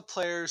allow the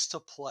players to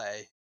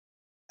play,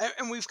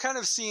 and we've kind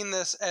of seen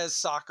this as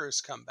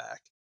soccer's come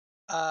back.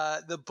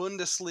 The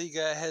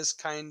Bundesliga has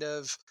kind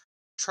of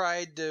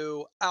tried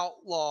to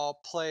outlaw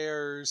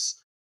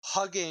players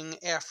hugging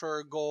after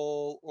a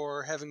goal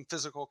or having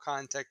physical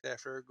contact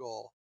after a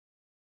goal.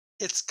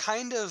 It's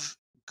kind of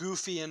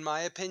goofy, in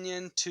my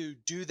opinion, to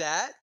do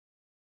that,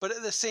 but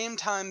at the same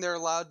time, they're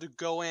allowed to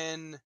go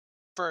in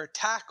for a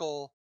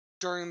tackle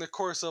during the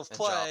course of and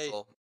play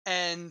jostle.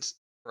 and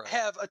Right.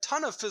 have a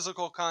ton of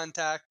physical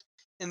contact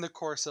in the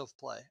course of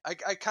play. I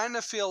kind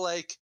of feel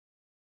like,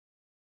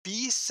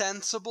 be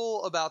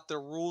sensible about the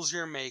rules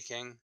you're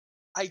making.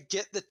 I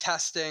get the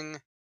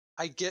testing.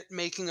 I get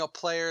making a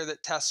player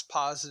that tests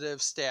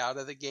positive stay out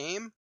of the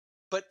game.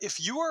 But if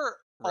you are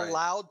Right.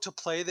 allowed to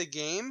play the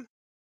game,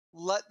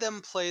 let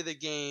them play the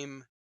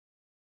game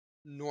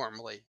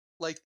normally.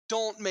 Like,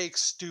 don't make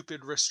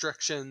stupid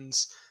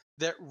restrictions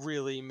that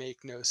really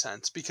make no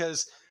sense,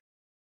 because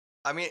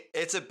I mean,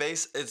 it's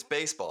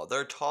baseball.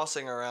 They're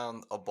tossing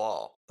around a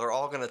ball. They're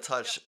all gonna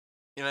touch.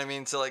 You know what I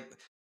mean? So like,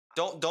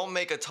 don't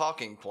make a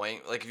talking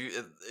point. Like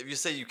if you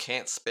say you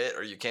can't spit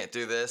or you can't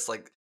do this,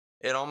 like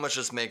it almost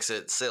just makes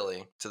it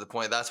silly to the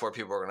point that's where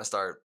people are gonna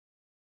start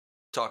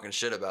talking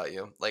shit about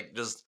you. Like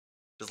just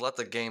let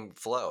the game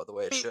flow the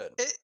way it I mean, should.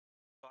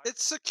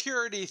 it's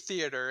security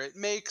theater. It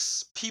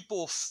makes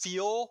people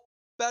feel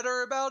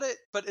better about it,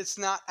 but it's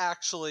not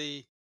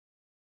actually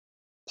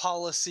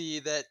policy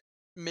that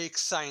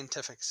makes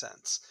scientific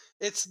sense.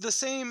 It's the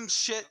same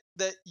shit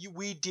that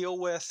we deal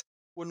with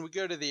when we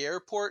go to the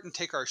airport and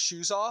take our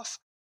shoes off.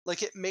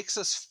 Like, it makes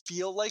us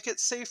feel like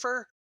it's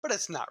safer, but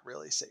it's not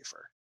really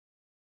safer.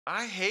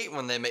 I hate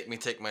when they make me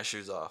take my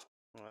shoes off.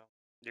 Well,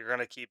 you're going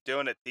to keep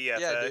doing it, TFA.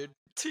 Yeah, dude.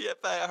 TFA,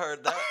 I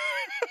heard that.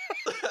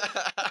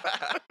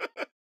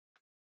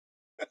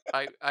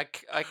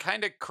 I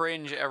kind of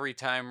cringe every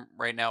time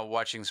right now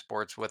watching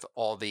sports with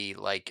all the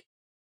like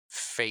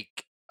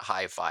fake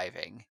high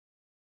fiving,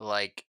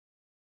 like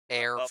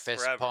air up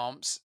fist forever.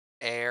 pumps,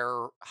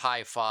 air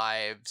high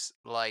fives.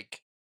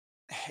 Like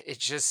it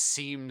just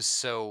seems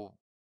so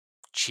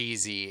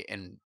cheesy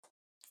and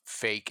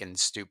fake and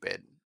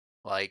stupid.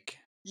 Like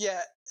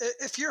Yeah,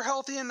 if you're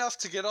healthy enough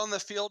to get on the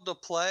field to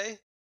play,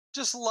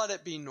 just let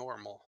it be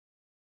normal.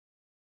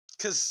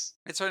 Because,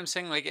 that's what I'm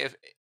saying. Like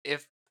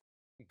if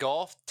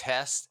golf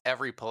tests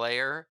every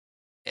player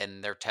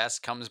and their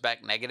test comes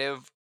back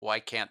negative, why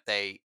can't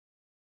they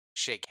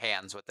shake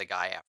hands with the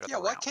guy after yeah,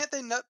 the why round? can't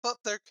they nut bump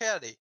their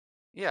caddy?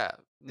 Yeah,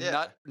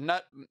 Yeah.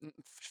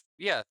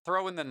 yeah,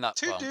 throw in the nut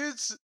Two bump.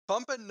 dudes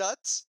bumping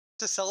nuts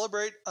to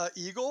celebrate a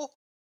eagle?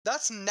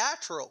 That's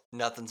natural.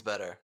 Nothing's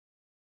better.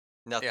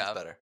 Nothing's Yeah.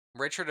 better.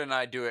 Richard and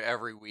I do it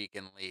every week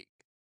in league.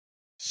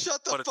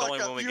 Shut the But it's fuck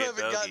only up. when we You get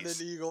haven't gotten bogeys.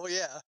 an eagle,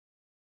 yeah.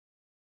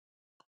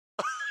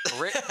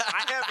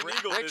 I have an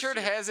eagle this Richard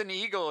year. has an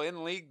eagle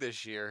in league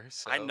this year.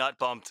 So. I nut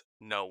bumped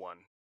no one,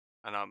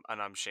 and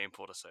I'm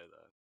shameful to say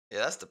that.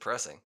 Yeah, that's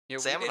depressing. Yeah,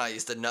 we Sam and I didn't-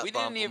 used to nut We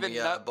bump didn't when even we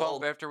nut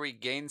bowled. bump after we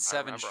gained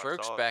 7 remember, I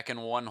strokes saw it. back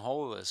in one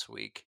hole this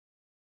week.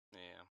 Yeah.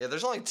 Yeah,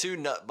 there's only 2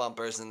 nut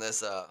bumpers in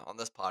this on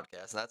this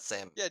podcast, and that's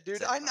Sam. Yeah, dude,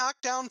 Sam I and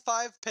knocked down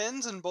 5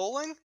 pins in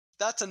bowling.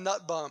 That's a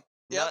nut bump.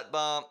 Yep. Nut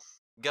bump,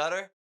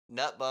 gutter,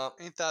 Nut bump.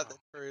 Ain't that Oh the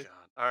my truth?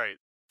 God. All right.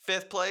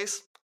 5th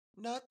place.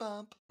 Nut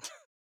bump.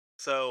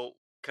 So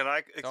can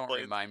I Don't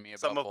explain remind me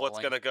some about of what's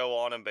bowling. going to go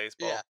on in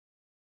baseball? Yeah.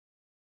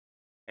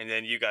 And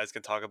then you guys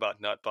can talk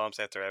about nut bumps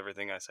after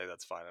everything I say.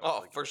 That's fine.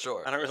 Oh, for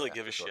sure. I don't Yeah, really yeah,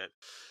 give a for sure. shit.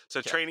 So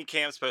Yeah. training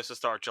camp's supposed to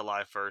start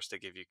July 1st to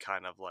give you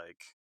kind of like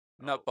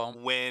Nut bump.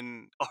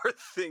 when are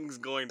things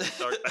going to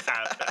start to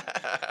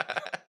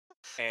happen?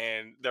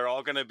 And they're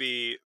all going to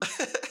be.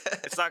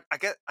 It's not. I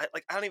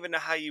don't even know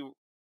how you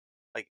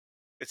like.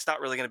 It's not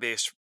really going to be a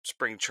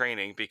spring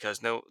training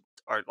because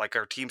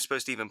our team's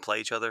supposed to even play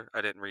each other.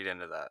 I didn't read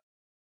into that.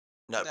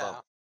 Nut No.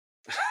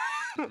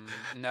 bump.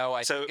 No,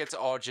 I So- think it's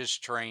all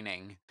just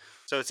training.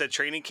 So it said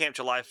training camp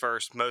July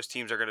 1st. Most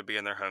teams are going to be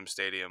in their home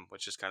stadium,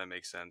 which just kind of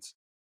makes sense.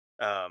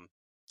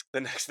 The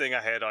next thing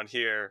I had on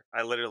here,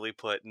 I literally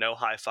put no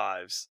high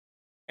fives.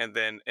 And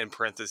then in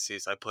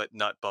parentheses, I put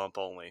nut bump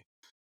only.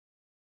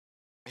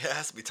 It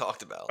has to be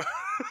talked about.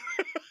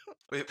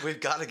 We've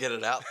got to get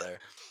it out there.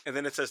 And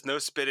then it says no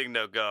spitting,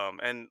 no gum.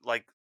 And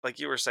like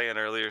you were saying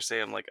earlier,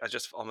 Sam, like I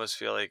just almost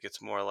feel like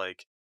it's more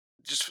like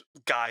just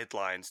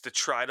guidelines to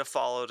try to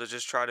follow, to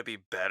just try to be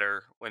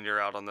better when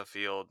you're out on the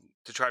field,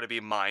 to try to be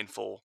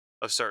mindful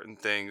of certain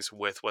things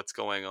with what's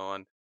going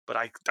on. But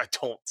I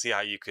don't see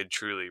how you could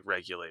truly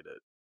regulate it.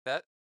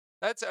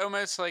 That's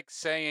almost like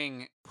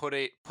saying put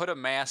a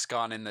mask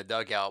on in the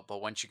dugout,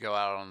 but once you go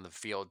out on the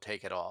field,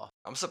 take it off.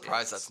 I'm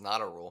surprised It's- that's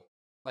not a rule.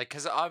 Like,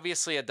 because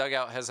obviously a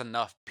dugout has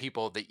enough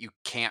people that you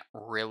can't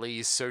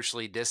really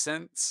socially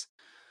distance.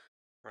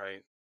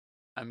 Right.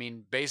 I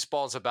mean,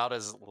 baseball's about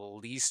as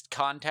least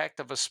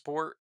contact of a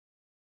sport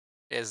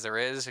as there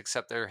is,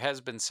 except there has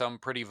been some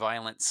pretty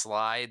violent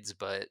slides,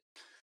 but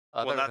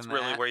other Well, that's than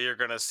really that, where you're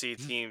going to see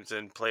teams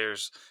and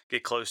players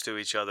get close to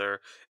each other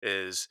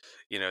is,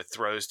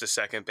 throws to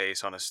second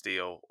base on a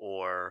steal,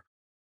 or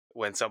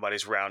when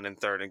somebody's rounding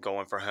third and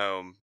going for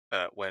home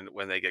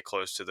when they get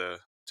close to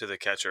the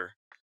catcher.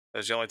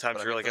 Those are the only times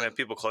But I you're mean, really going to have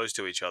people close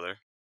to each other.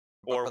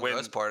 But Or for the when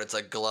most part, it's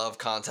like glove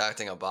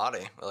contacting a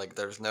body. Like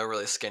there's no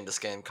really skin to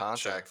skin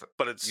contact. Sure.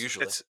 But it's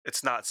usually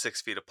it's not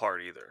 6 feet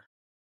apart either,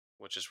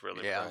 which is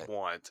really Yeah. what I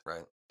want.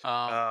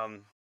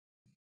 right.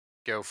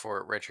 Go for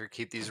it, Richard.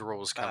 Keep these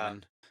rules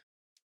coming.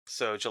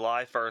 So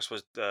July 1st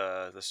was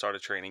the start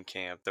of training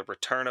camp. The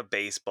return of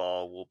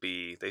baseball will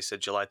be, they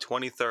said, July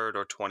 23rd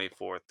or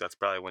 24th. That's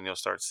probably when you'll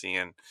start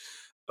seeing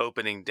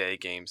opening day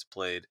games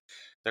played.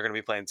 They're going to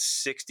be playing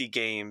 60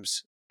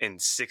 games in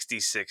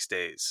 66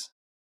 days.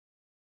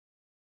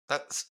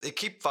 They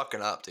keep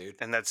fucking up, dude.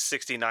 And that's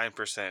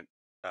 69%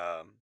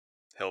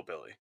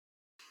 hillbilly.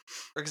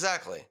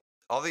 Exactly.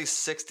 All these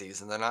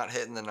 60s and they're not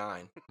hitting the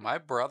 9. My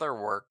brother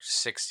worked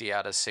 60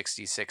 out of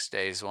 66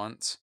 days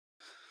once.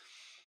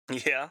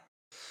 Yeah.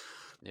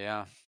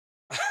 Yeah.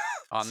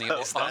 On the So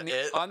o- is on that the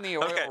it? on the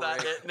oil Okay. Is that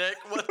rig. it, Nick?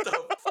 What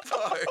the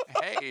fuck?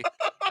 Hey,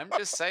 I'm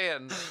just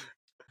saying,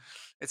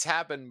 it's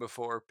happened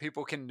before.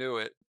 People can do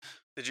it.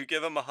 Did you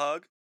give him a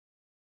hug?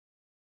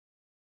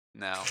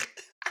 No,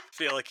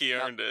 Feel like he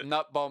earned it.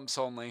 nut bumps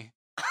only.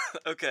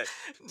 Okay.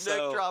 Nick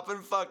So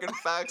dropping fucking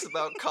facts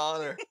about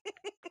Connor.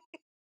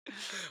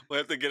 we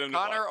have to get him to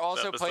Connor watch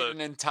this also played episode.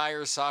 an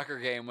entire soccer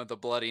game with a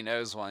bloody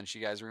nose once.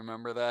 You guys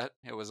remember that?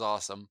 It was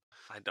awesome.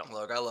 I don't.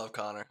 Look, I love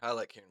Connor. I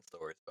like hearing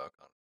stories about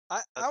Connor.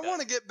 I Okay. want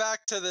to get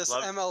back to this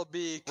Love-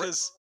 MLB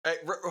because Hey,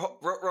 real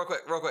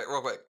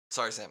quick.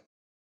 Sorry, Sam.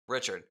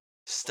 Richard,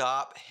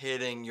 stop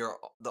hitting your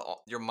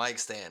mic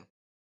stand.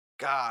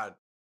 God,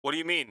 What do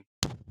you mean?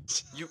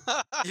 you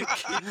keep,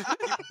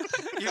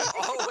 you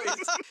always.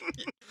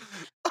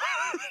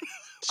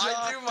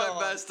 I do my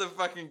best to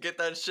fucking get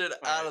that shit out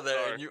Alright, of there,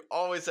 sorry. and you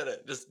always hit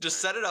it. Just Alright.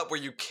 set it up where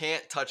you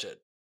can't touch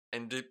it,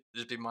 and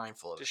just be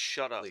mindful of Just it.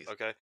 shut up, please.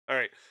 okay? All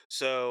right.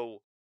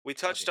 So we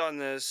touched on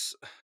this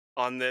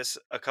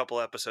a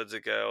couple episodes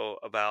ago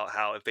about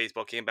how if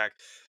baseball came back,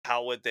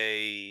 how would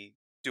they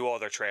do all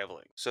their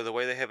traveling? So the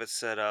way they have it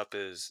set up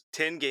is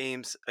 10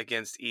 games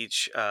against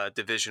each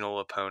divisional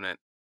opponent,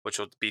 which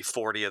will be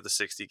 40 of the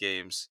 60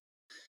 games,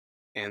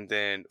 and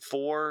then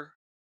 4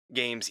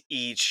 games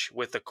each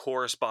with the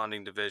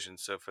corresponding division.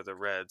 So for the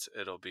Reds,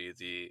 it'll be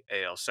the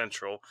AL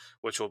Central,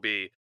 which will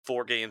be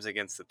 4 games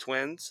against the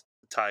Twins,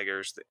 the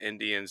Tigers, the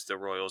Indians, the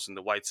Royals, and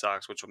the White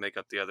Sox, which will make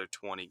up the other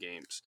 20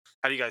 games.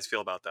 How do you guys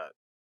feel about that?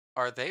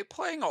 Are they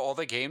playing all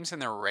the games in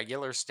their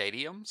regular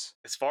stadiums?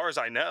 As far as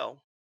I know,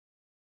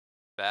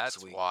 That's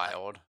Sweet.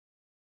 wild.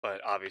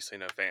 but obviously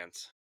no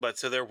fans. But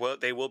so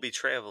they will be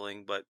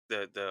traveling, but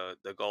the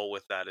goal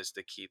with that is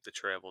to keep the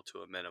travel to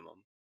a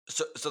minimum.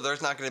 So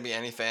there's not going to be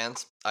any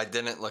fans. I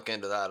didn't look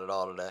into that at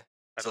all today.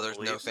 I So don't there's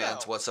no believe so.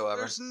 fans No,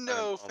 whatsoever. there's no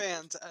almost-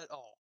 fans at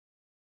all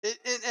in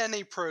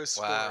any pro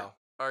sport. Wow.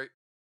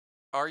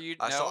 Are you?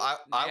 I No, saw-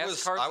 I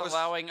was- NASCAR's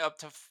allowing up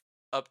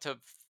to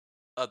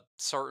a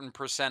certain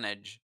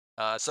percentage.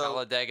 So-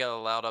 Talladega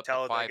allowed up to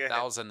Talladega had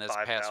 5,000 this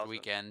past 5,000.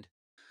 weekend.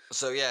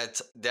 So yeah,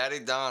 Daddy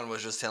Don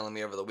was just telling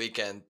me over the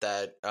weekend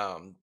that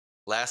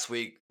last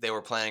week they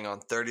were planning on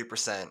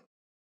 30%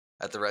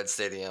 at the Red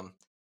Stadium,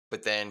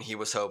 but then he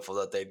was hopeful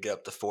that they'd get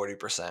up to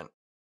 40%.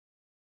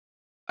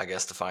 I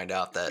guess, to find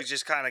out We that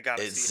just kind of got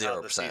to it's see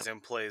how the 0%. season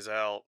plays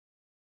out.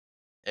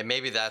 And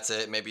maybe that's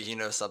it. Maybe he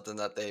knows something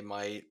that they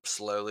might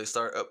slowly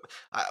start.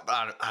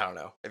 I don't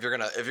know. If you're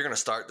gonna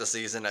start the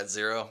season at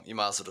 0, you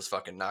might as well just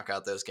fucking knock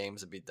out those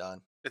games and be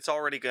done. It's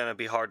already going to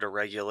be hard to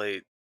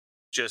regulate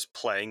just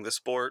playing the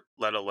sport,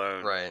 let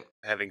alone Right.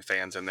 having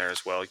fans in there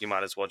as well. You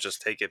might as well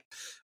just take it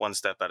one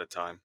step at a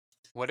time.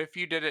 What if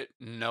you did it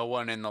no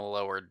one in the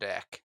lower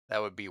deck?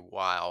 That would be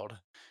wild.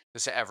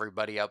 Just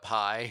everybody up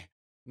high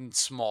in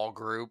small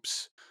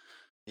groups.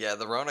 Yeah,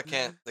 the Rona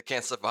can't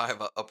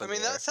survive up I in mean,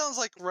 the air. that sounds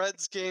like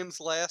Reds games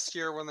last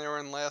year when they were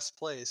in last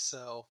place.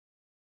 So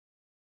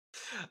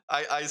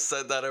I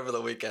said that over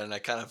the weekend and I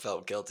kind of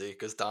felt guilty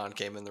because Don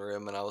came in the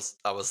room and I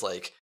was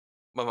like,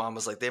 my mom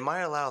was like, they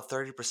might allow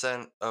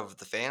 30% of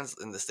the fans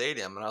in the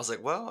stadium, and I was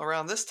like, well,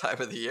 around this time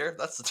of the year,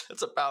 that's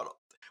about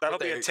That'll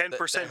what be a they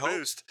 10% hope.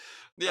 boost.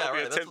 Yeah, That'll be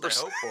a right. That's what they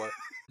 10%.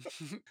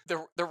 hope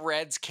for. The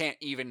Reds can't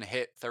even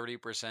hit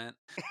 30%.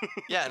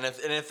 Yeah, and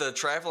if the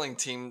traveling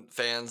team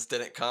fans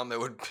didn't come, it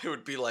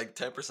would be like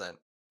 10%. I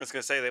was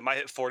going to say they might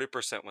hit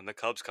 40% when the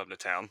Cubs come to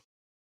town.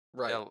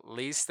 Right. At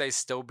least they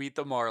still beat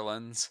the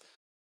Marlins.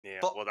 Yeah,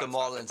 Fuck well, the that's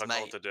not Marlins, difficult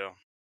mate. to do.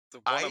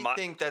 I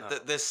think that Oh,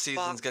 this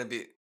season's fuck gonna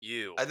be.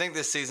 you. I think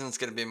this season's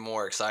gonna be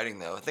more exciting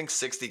though. I think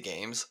 60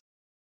 games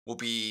will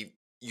be.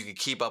 You could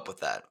keep up with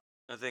that.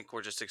 I think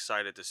we're just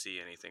excited to see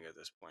anything at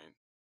this point.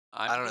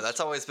 I don't know. That's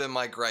always been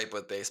my gripe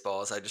with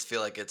baseball. Is I just feel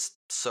like it's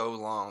so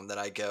long that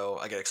I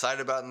get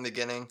excited about it in the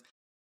beginning,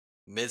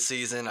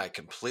 mid-season I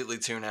completely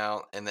tune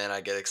out, and then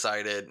I get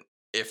excited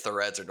if the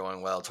Reds are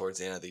doing well towards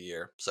the end of the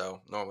year.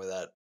 So normally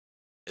that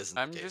isn't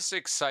I'm the case. just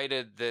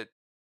excited that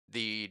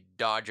the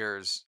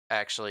Dodgers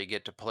actually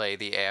get to play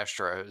the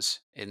Astros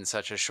in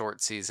such a short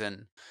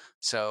season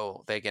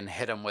so they can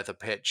hit them with a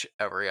pitch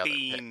every other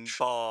pitch.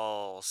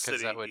 Beanball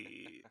Because that would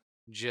City.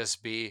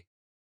 just be.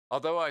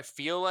 Although I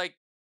feel like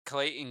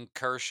Clayton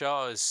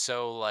Kershaw is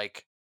so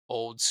like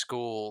old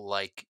school,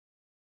 like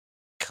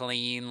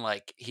clean,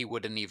 like he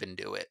wouldn't even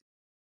do it.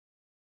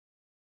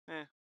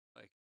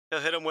 He'll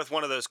hit him with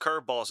one of those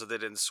curveballs that they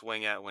didn't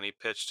swing at when he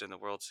pitched in the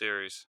World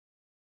Series.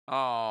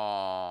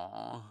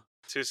 Oh.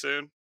 Too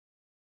soon?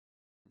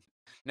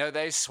 No,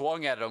 they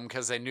swung at him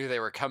because they knew they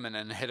were coming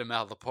and hit him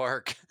out of the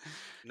park.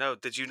 No,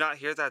 did you not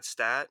hear that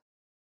stat?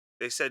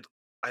 They said,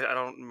 I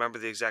don't remember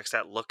the exact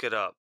stat, look it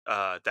up,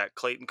 that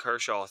Clayton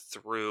Kershaw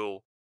threw,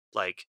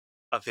 like,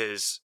 of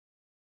his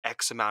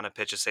X amount of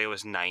pitches, say it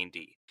was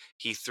 90,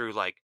 he threw,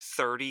 like,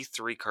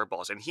 33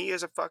 curveballs, and he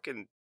is a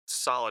fucking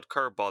solid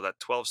curveball, that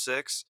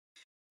 12-6.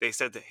 They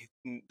said that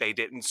they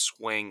didn't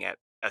swing at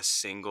a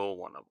single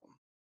one of them.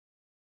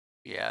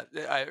 Yeah,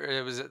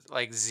 it was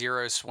like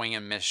 0 swing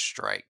and miss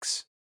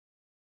strikes.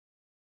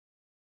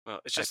 Well,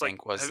 it's I just like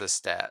think was the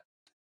stat.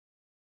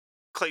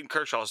 Clayton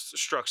Kershaw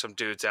struck some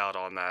dudes out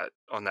on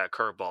that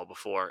curveball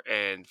before,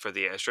 and for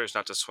the Astros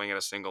not to swing at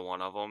a single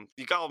one of them,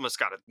 you almost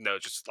got to know,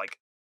 just like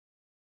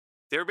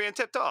they were being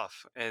tipped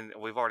off. And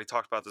we've already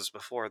talked about this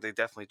before. They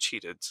definitely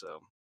cheated.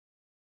 So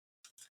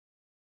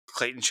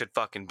Clayton should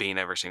fucking bean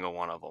every single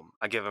one of them.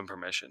 I give him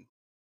permission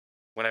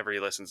whenever he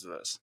listens to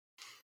this.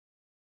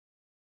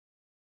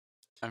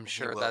 I'm He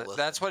sure will that's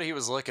listen. what he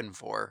was looking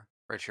for,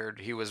 Richard.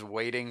 He was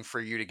waiting for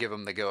you to give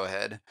him the go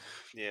ahead.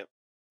 Yeah,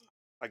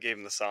 I gave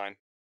him the sign.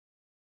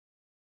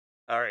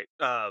 All right.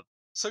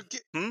 So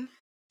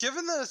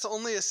given that it's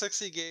only a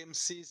 60-game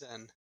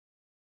season,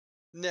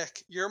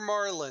 Nick, your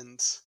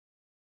Marlins,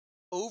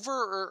 over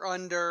or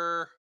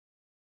under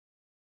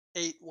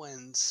 8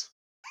 wins?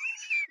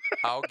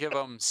 I'll give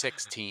him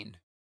 16.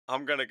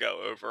 I'm gonna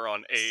go over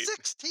on 8.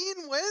 16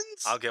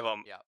 wins? I'll give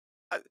them.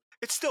 Yeah.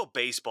 It's still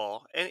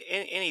baseball.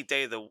 Any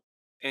day of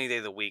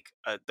the week,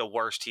 the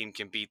worst team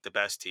can beat the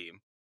best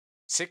team.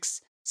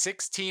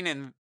 16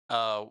 and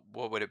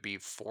what would it be?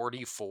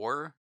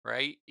 44,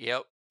 right?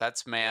 Yep,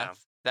 that's math. Yeah.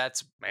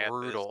 That's Math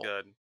brutal. is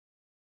good.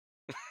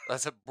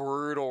 That's a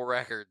brutal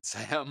record,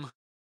 Sam.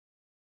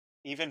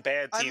 Even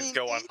bad teams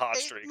go on hot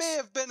 8 streaks. may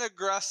have been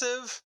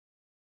aggressive.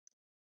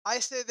 I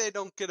say they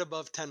don't get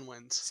above 10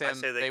 wins. Sam,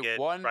 say they get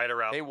won. right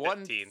around They won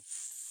 15.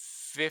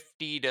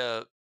 50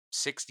 to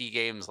 60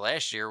 games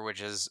last year,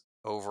 which is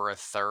over a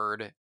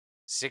third.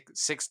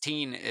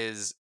 16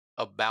 is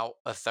about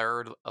a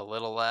third, a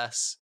little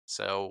less.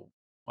 So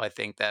I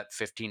think that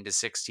 15 to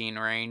 16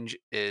 range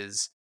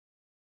is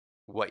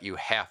what you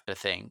have to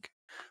think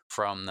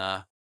from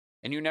the.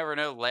 And you never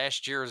know.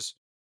 Last year's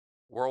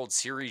World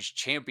Series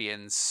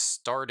champions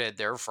started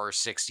their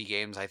first 60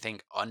 games, I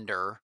think,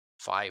 under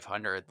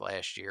 500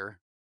 last year.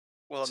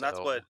 Well, and that's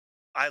what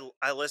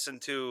I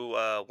listened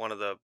to one of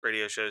the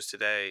radio shows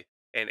today,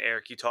 and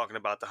Eric, you talking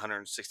about the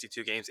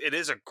 162 games. It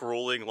is a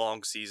grueling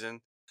long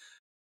season,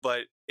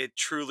 but it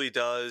truly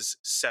does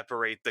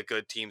separate the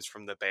good teams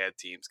from the bad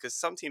teams, because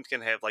some teams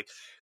can have, like,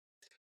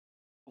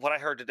 what I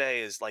heard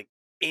today is like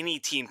any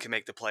team can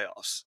make the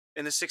playoffs.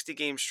 In a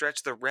 60-game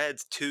stretch, the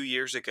Reds 2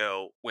 years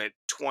ago went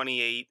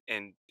 28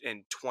 and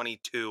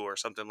 22 or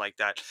something like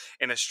that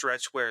in a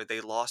stretch where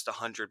they lost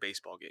 100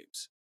 baseball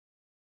games.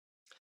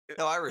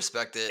 No, I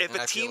respect it. If and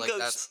a I feel team like goes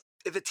that's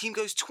if a team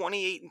goes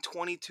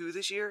 28-22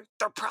 this year,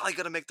 they're probably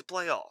going to make the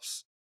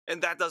playoffs,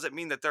 and that doesn't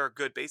mean that they're a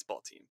good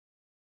baseball team.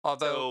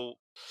 Although So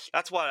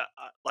that's why,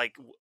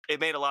 it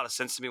made a lot of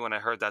sense to me when I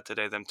heard that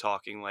today. Them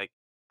talking like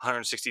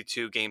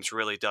 162 games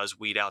really does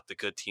weed out the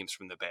good teams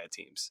from the bad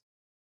teams.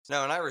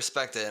 No, and I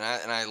respect it,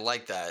 and I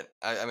like that.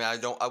 I mean,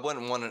 I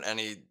wouldn't want it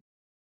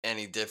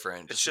any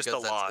different. It's just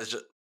because a lot.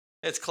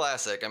 it's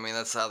classic. I mean,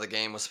 that's how the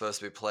game was supposed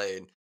to be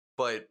played.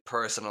 But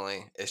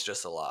personally, it's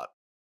just a lot.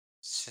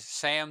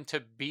 Sam, to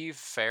be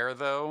fair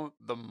though,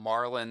 the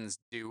Marlins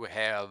do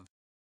have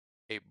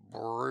a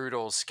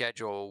brutal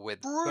schedule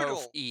with both Brutal.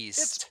 It's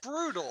East.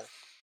 brutal.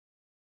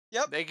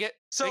 Yep. They get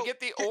So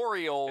the he-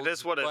 Orioles,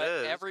 is what it but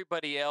is.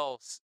 everybody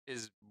else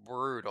is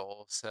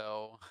brutal.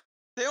 So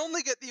they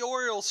only get the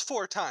Orioles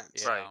 4 times.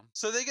 yeah. Right.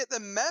 So they get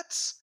the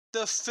Mets,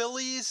 the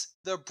Phillies,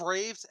 the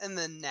Braves, and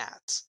the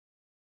Nats.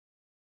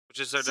 Which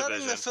is their Setting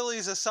division. the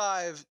Phillies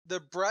aside, the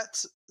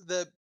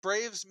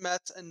Braves,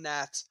 Mets, and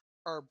Nats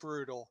are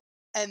brutal.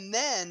 And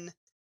then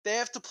they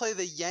have to play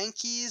the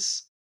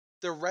Yankees,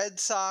 the Red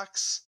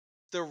Sox,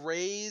 the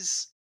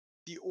Rays,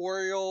 the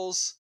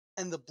Orioles,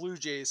 and the Blue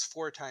Jays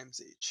 4 times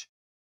each.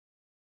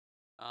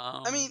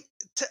 I mean,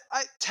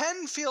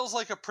 10 feels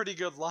like a pretty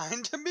good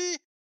line to me,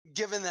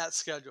 given that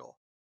schedule.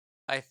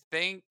 I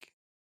think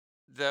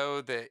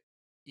though that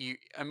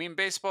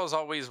baseball is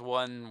always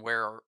one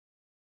where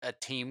a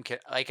team can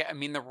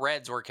the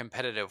Reds were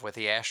competitive with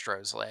the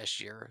Astros last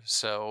year.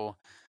 So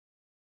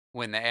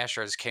when the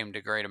Astros came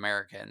to Great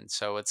American,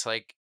 so it's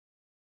like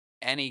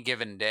any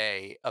given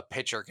day a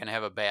pitcher can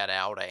have a bad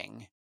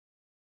outing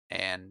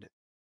and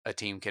a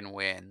team can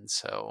win.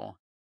 So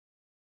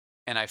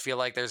and I feel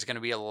like there's going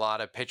to be a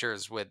lot of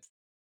pitchers with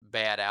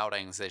bad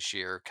outings this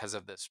year because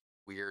of this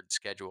weird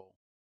schedule.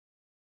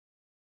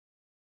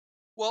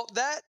 Well,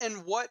 that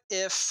and what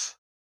if,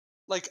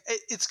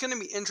 it's going to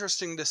be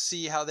interesting to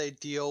see how they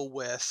deal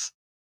with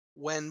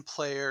when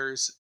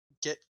players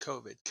get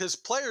COVID. Because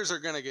players are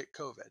going to get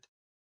COVID.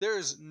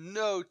 There's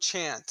no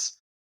chance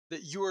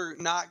that you are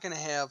not going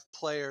to have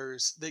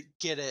players that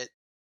get it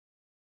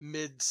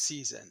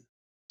mid-season.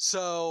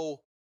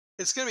 So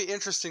it's going to be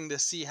interesting to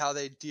see how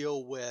they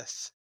deal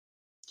with,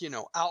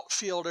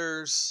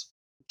 outfielders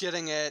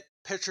getting it,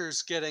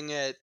 pitchers getting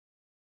it,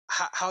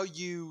 how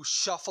you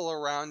shuffle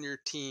around your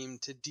team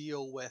to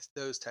deal with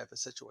those type of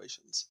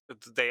situations.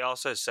 They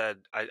also said,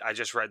 I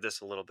just read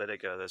this a little bit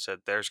ago. They said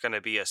there's going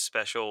to be a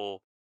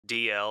special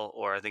DL,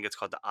 or I think it's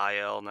called the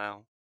IL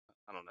now.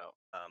 I don't know.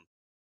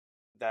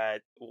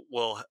 That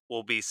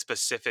will be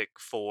specific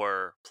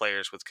for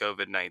players with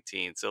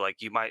COVID-19. So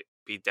like you might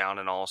be down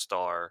an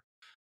all-star,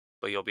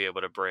 but you'll be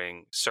able to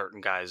bring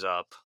certain guys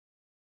up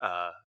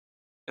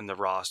in the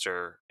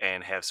roster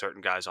and have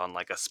certain guys on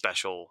like a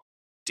special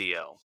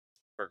DL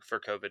for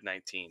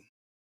COVID-19.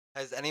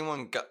 Has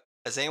anyone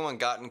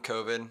gotten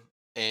COVID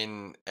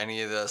in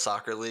any of the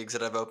soccer leagues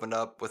that have opened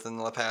up within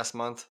the past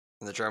month?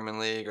 In the German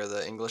league or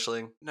the English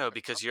league? No,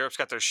 because Europe's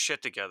got their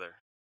shit together.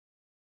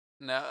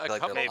 No, a Like they're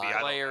couple lying. Maybe, I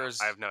don't know.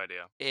 players I have no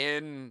idea.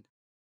 in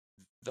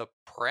the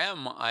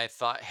Prem, I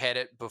thought had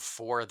it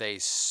before they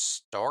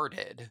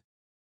started.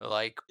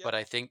 Yep. But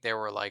I think they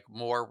were like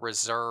more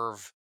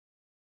reserve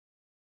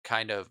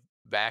kind of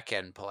back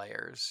end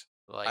players.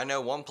 I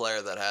know one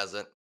player that has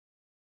it.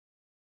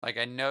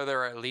 I know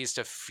there are at least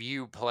a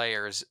few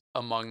players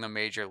among the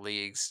major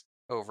leagues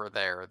over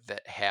there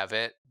that have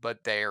it,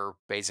 but they're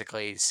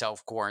basically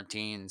self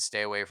quarantine,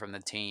 stay away from the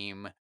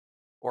team,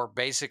 or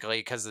basically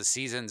because the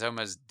season's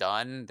almost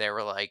done, they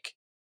were like,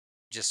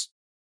 just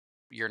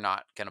you're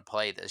not going to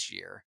play this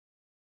year.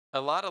 A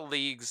lot of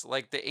leagues,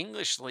 like the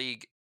English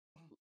league,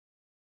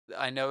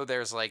 I know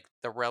there's like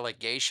the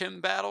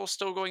relegation battle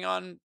still going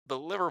on,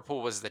 but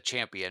Liverpool was the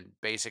champion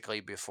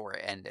basically before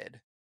it ended.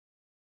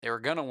 They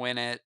were going to win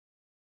it.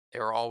 They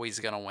were always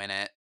going to win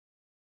it.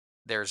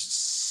 There's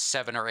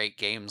 7 or 8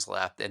 games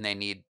left, and they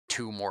need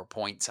 2 more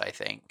points, I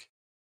think,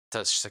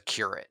 to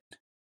secure it.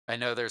 I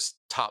know there's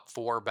top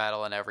 4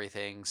 battle and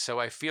everything, so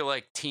I feel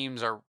like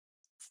teams are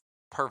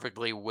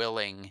perfectly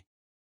willing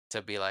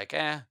to be like,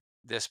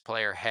 this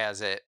player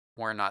has it.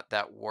 We're not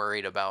that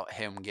worried about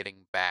him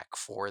getting back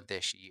for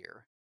this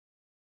year.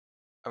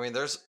 I mean,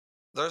 there's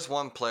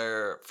one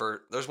player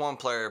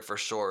for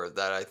sure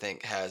that I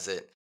think has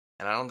it,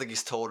 and I don't think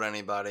he's told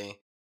anybody,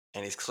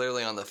 and he's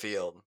clearly on the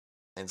field.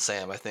 And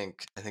Sam, I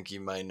think you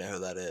might know who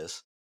that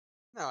is.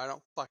 No, I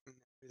don't fucking know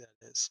who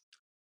that is.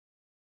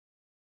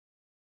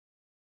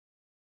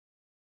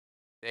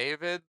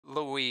 David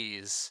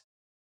Luiz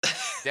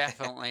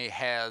definitely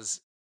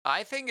has.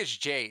 I think it's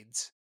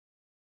Jade's,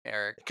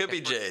 Eric. It could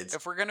be Jade's.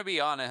 If we're going to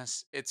be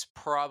honest, it's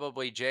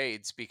probably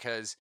Jade's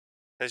because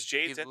Has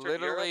Jade's he entered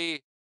Europe?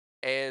 literally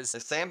is.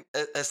 Has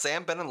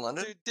Sam been in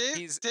London?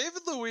 Dude,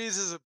 David Luiz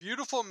is a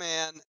beautiful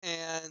man,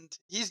 and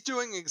he's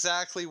doing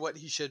exactly what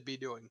he should be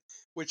doing,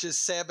 which is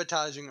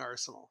sabotaging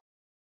Arsenal.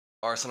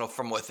 Arsenal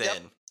from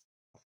within.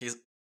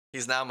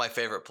 He's now my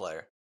favorite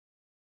player.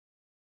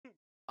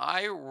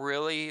 I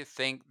really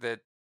think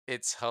that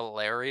it's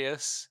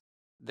hilarious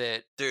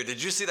that Dude,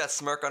 did you see that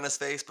smirk on his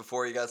face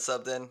before he got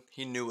subbed in?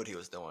 He knew what he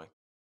was doing.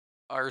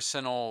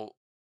 Arsenal's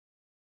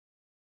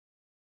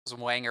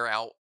Wenger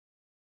out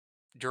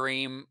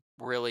dream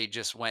really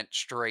just went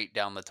straight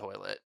down the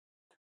toilet.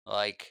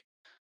 Like,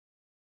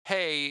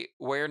 hey,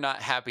 we're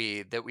not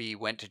happy that we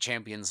went to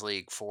Champions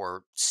League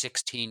for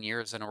 16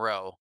 years in a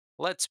row.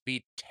 Let's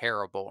be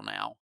terrible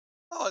now.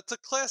 Oh, it's a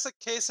classic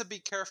case of be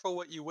careful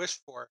what you wish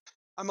for.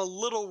 I'm a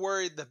little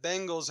worried the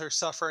Bengals are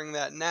suffering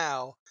that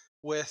now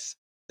with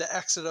the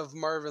exit of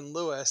Marvin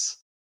Lewis.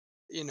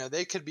 You know,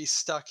 they could be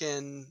stuck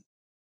in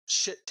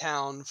shit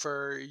town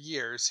for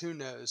years. Who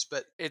knows?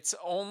 But It's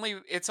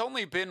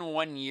only been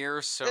 1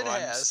 year, so It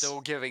I'm has.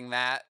 still giving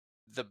that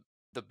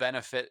the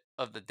benefit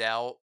of the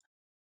doubt.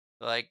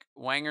 Like,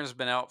 Wenger's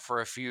been out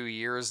for a few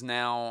years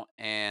now,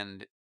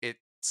 and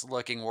it's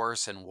looking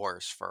worse and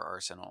worse for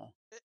Arsenal.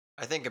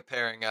 I think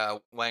comparing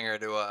Wenger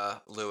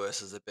to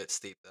Lewis is a bit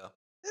steep, though.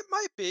 it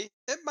might be.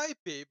 It might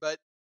be. But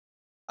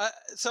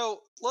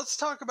so let's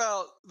talk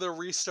about the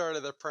restart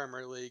of the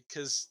Premier League,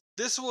 because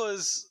this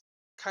was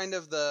kind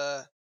of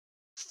the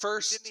We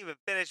first. didn't even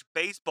finish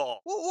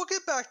baseball. We'll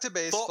get back to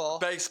baseball.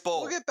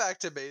 Baseball. We'll get back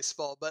to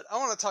baseball, but I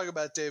want to talk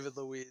about David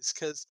Luiz,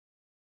 because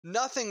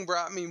nothing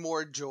brought me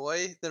more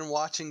joy than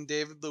watching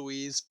David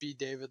Luiz be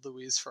David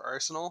Luiz for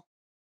Arsenal.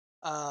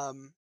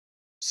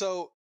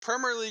 So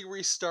Premier League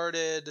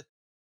restarted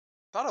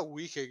about a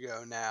week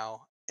ago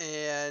now,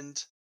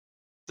 and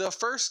the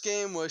first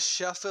game was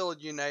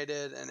Sheffield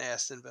United and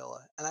Aston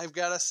Villa, and I've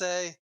got to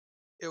say,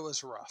 it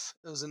was rough.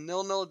 It was a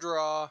 0-0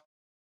 draw.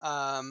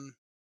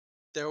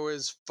 There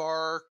was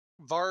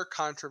VAR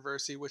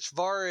controversy, which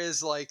VAR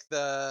is like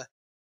the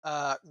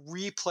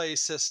replay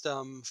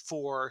system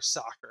for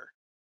soccer.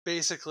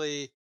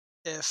 Basically,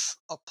 if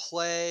a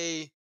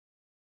play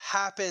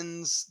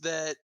happens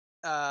that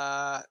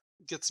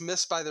gets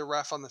missed by the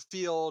ref on the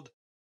field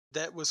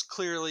that was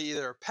clearly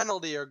either a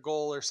penalty or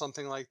goal or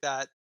something like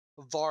that,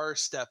 VAR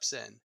steps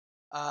in.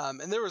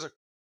 And there was a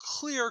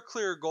clear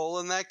goal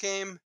in that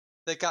game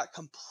that got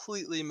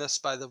completely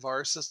missed by the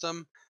VAR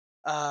system.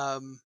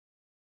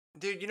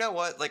 Dude, you know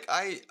what? Like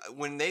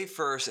when they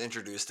first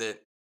introduced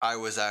it, I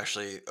was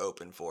actually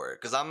open for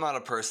it because I'm not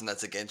a person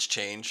that's against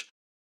change.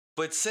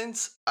 But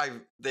since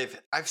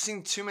I've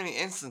seen too many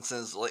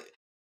instances, like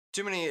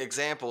too many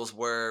examples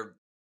where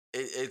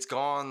it's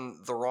gone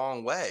the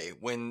wrong way.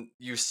 When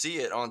you see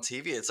it on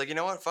TV, it's like, you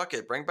know what? Fuck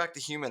it, bring back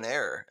the human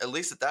error. At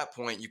least at that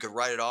point, you could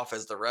write it off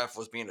as the ref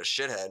was being a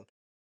shithead.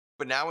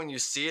 But now when you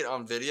see it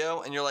on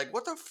video and you're like,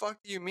 what the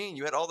fuck do you mean?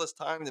 You had all this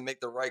time to make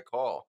the right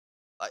call.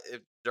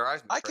 It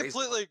drives me I crazy.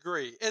 completely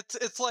agree.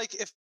 It's like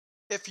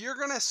if you're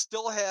gonna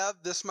still have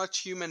this much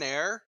human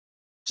error,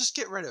 just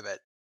get rid of it.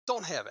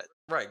 Don't have it.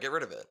 Right, get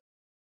rid of it.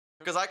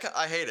 Because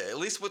I hate it. At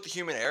least with the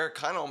human error,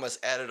 kind of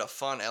almost added a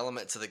fun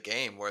element to the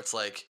game where it's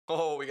like,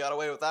 oh, we got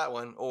away with that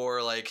one,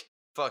 or like,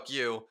 fuck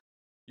you.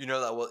 You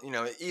know that. Well, you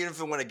know, even if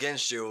it went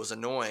against you, it was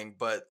annoying.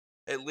 But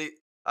at least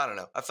I don't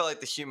know. I felt like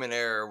the human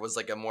error was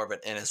like a more of an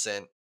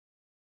innocent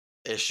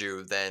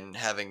issue than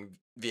having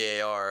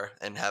VAR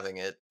and having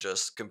it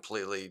just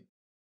completely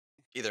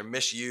either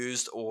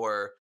misused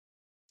or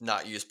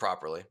not used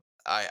properly.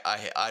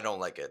 I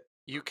don't like it.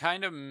 You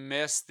kind of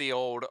miss the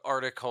old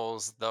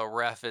articles, the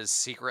ref is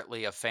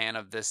secretly a fan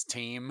of this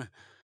team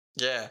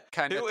Yeah,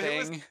 kind of who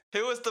was thing.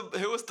 who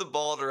was the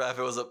bald ref?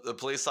 It was the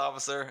police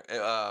officer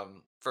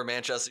for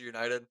Manchester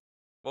United.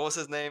 What was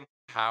his name?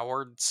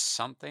 Howard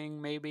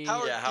something, maybe?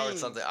 Howard Yeah, Howard Dean.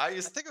 something. I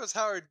think it was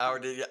Howard.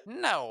 Howard Dean. did.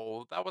 Yeah.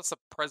 No, that was the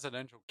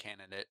presidential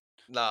candidate.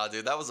 Nah,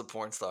 dude, that was a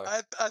porn star.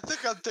 I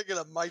think I'm thinking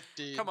of Mike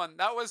Dean. Come on,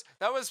 that was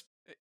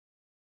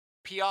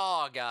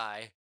PR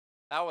guy.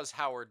 That was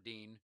Howard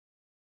Dean.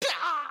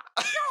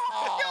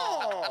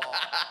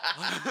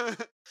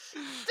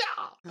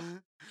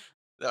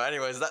 No,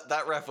 anyways,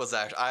 that ref was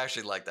actually I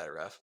actually like that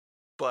ref,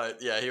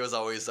 but yeah, he was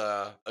always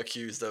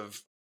accused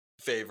of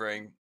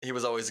favoring. He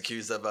was always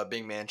accused of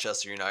being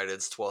Manchester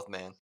United's 12th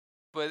man.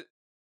 But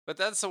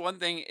that's the one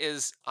thing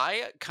is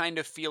I kind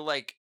of feel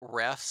like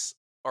refs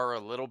are a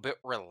little bit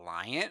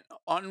reliant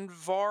on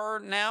VAR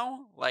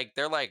now. Like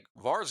they're like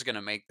VAR's going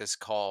to make this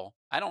call.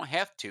 I don't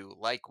have to.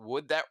 Like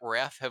would that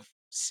ref have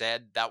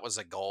said that was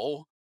a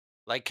goal?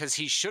 Like cuz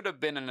he should have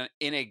been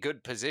in a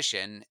good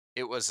position.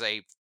 It was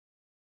a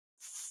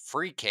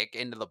free kick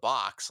into the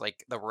box.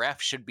 Like the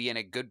ref should be in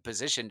a good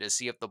position to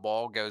see if the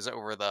ball goes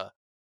over the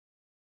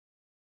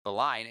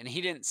line, and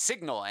he didn't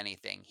signal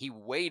anything. He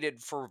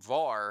waited for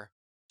VAR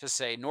to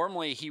say,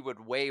 normally he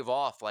would wave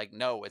off like,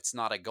 no, it's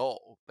not a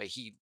goal, but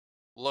he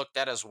looked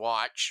at his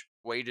watch,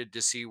 waited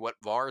to see what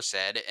VAR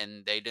said,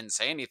 and they didn't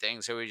say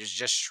anything, so he was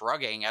just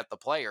shrugging at the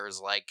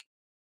players like,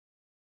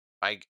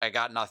 I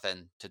got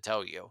nothing to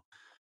tell you.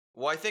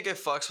 Well, I think it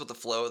fucks with the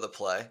flow of the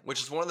play,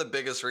 which is one of the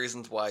biggest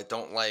reasons why I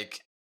don't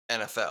like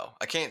NFL.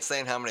 I can't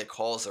stand how many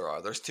calls there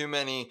are. There's too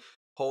many.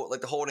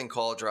 Like the holding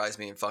call drives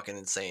me fucking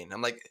insane.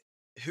 I'm like,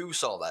 who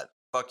saw that?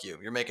 Fuck you.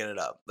 You're making it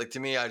up. Like to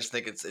me, I just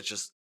think it's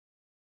just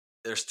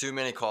there's too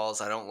many calls.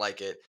 I don't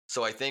like it.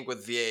 So I think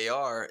with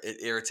VAR,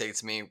 it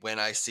irritates me when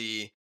I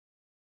see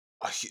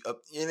and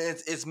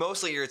it's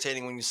mostly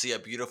irritating when you see a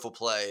beautiful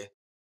play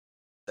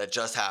that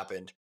just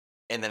happened,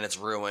 and then it's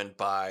ruined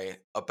by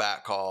a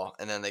bat call,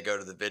 and then they go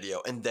to the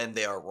video, and then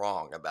they are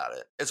wrong about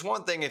it. It's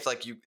one thing if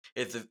like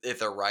if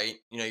they're right,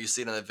 you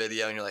see it on the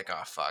video, and you're like,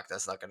 oh fuck,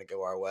 that's not going to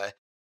go our way.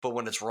 But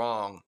when it's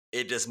wrong,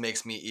 it just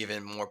makes me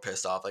even more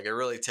pissed off. Like it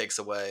really takes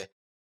away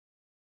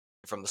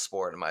from the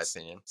sport, in my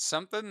opinion.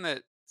 Something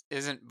that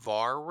isn't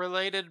VAR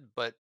related,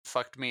 but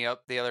fucked me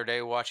up the other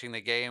day watching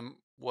the game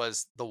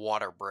was the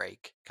water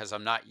break because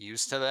I'm not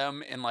used to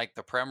them in like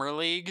the Premier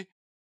League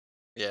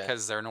Yeah,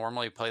 because they're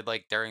normally played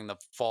like during the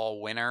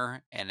fall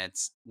winter and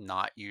it's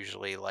not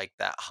usually like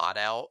that hot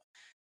out.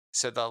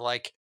 So the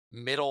like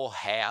middle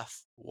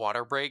half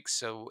water break,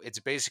 so it's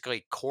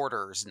basically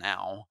quarters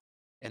now,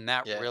 and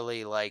that yeah.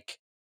 really like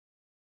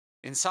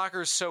in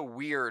soccer is so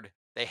weird.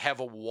 They have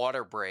a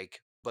water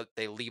break, but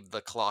they leave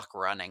the clock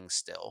running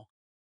still.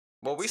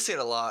 Well, we see it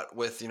a lot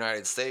with the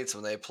United States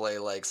when they play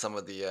like some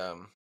of the like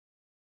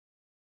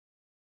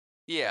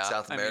Yeah,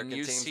 South I mean, American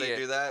teams. They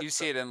do that, you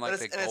so, see it in but like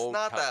the it's Gold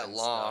not Cup that and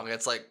long.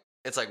 stuff.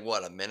 It's like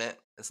what, a minute?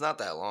 It's not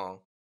that long.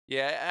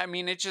 Yeah, I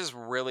mean, it just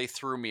really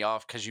threw me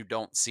off because you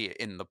don't see it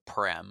in the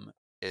Prem.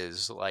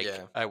 Is like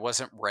Yeah. I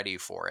wasn't ready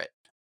for it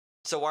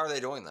So why are they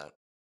doing that?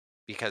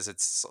 because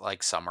it's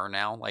like summer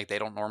now. Like they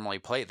don't normally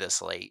play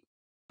this late,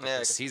 but Yeah, I the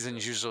guess that's true.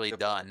 season's usually Good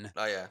point. done.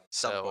 Oh yeah, dumb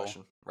So,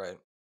 question. Right.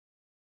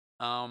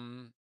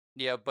 um,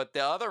 yeah. But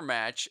the other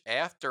match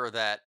after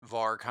that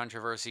VAR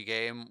controversy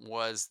game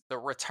was the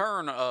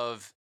return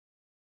of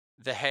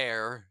the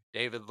Hair,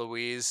 David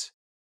Luiz.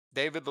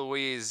 David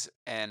Luiz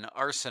and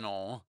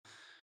Arsenal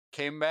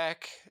came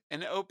back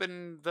and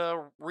opened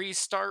the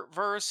restart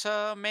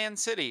versus Man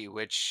City,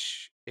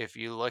 which, if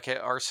you look at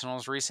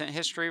Arsenal's recent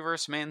history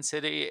versus Man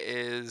City,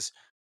 is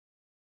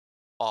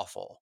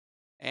awful.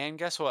 And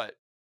guess what?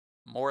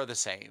 More of the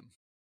same.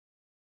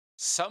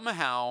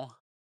 Somehow,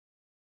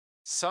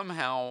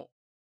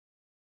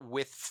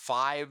 with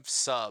 5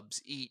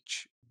 subs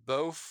each,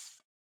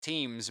 both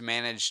teams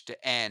managed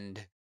to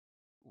end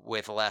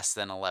with less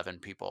than 11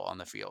 people on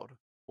the field.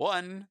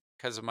 One,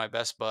 because of my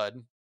best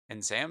bud,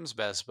 and Sam's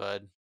best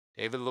bud,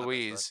 David My best bud.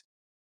 Luiz,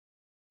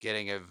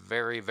 getting a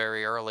very,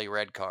 very early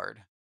red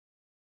card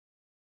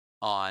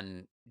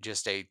on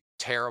just a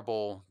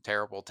terrible,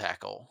 terrible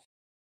tackle.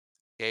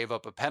 Gave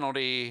up a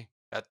penalty,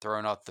 got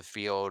thrown off the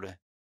field,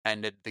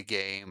 ended the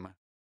game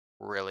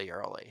really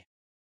early.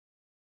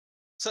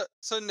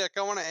 So Nick,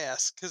 I want to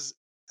ask because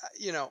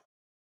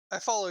I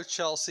follow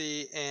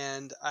Chelsea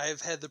and I've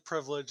had the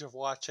privilege of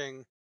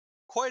watching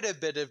quite a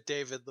bit of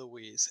David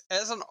Luiz.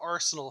 As an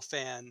Arsenal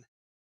fan,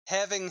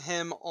 having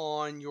him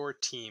on your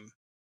team,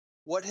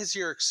 what has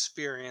your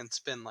experience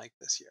been like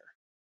this year?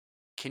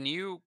 Can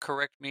you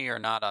correct me or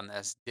not on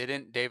this?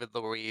 Didn't David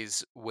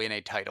Luiz win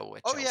a title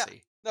with Oh yeah,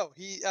 Chelsea? no,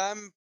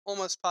 I'm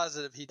almost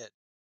positive he did.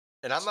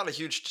 And I'm not a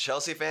huge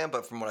Chelsea fan,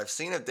 but from what I've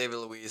seen of David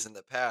Luiz in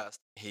the past,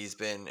 he's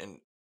been an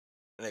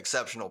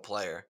exceptional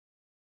player.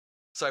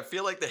 So I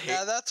feel like the hate.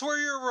 Now that's where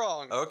you're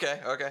wrong.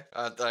 Okay, okay.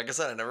 Like I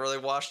said, I never really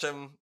watched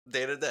him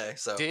day to day.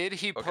 So Did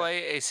he okay.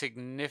 play a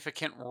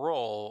significant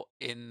role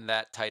in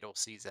that title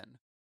season?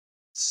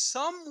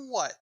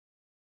 Somewhat.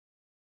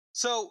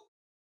 So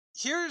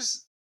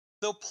here's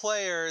the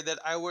player that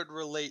I would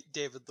relate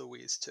David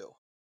Luiz to.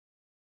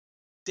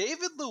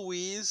 David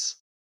Luiz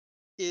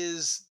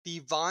is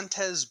the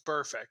Vontaze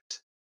Burfict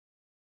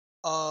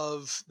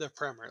of the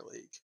Premier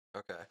League.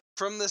 Okay.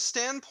 From the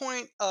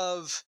standpoint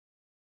of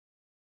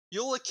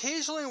you'll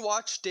occasionally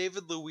watch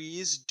David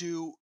Luiz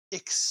do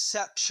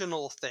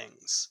exceptional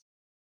things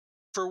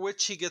for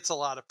which he gets a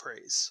lot of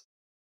praise.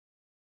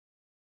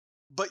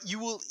 But you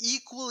will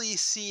equally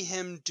see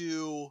him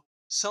do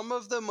some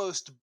of the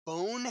most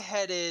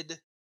boneheaded,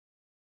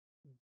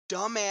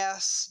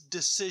 dumbass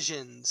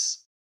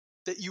decisions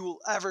that you will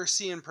ever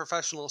see in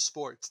professional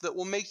sports that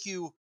will make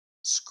you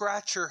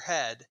scratch your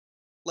head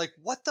like,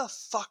 what the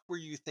fuck were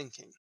you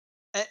thinking?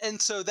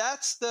 And so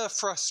that's the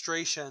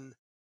frustration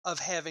of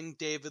having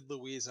David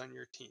Luiz on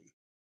your team.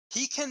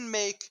 He can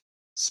make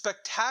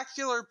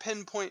spectacular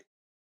pinpoint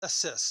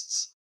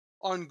assists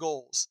on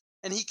goals,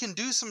 and he can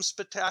do some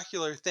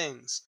spectacular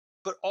things,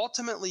 but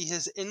ultimately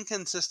his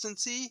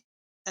inconsistency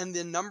and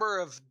the number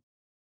of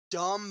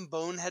dumb,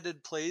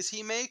 boneheaded plays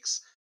he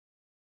makes,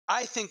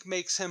 I think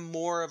makes him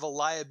more of a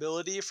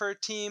liability for a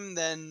team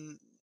than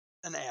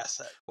an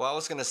asset. Well, I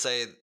was gonna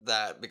say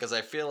that because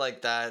I feel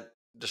like that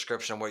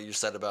description, what you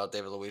said about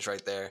David Luiz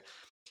right there,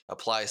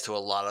 applies to a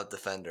lot of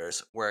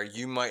defenders, where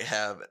you might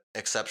have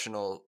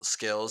exceptional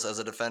skills as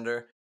a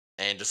defender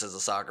and just as a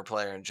soccer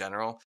player in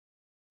general,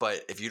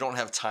 but if you don't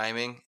have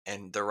timing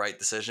and the right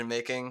decision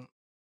making,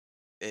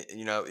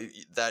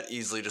 that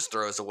easily just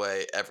throws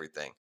away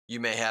everything.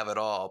 You may have it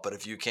all, but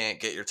if you can't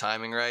get your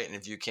timing right, and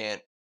if you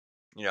can't,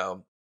 you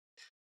know,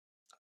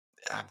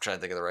 I'm trying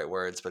to think of the right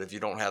words, but if you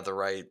don't have the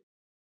right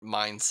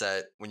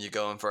mindset when you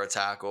go in for a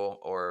tackle,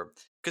 or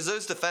because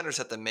those defenders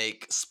have to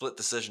make split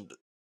decision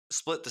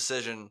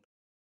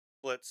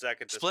Split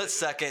second. split decision.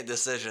 second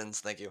decisions.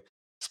 Thank you.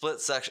 Split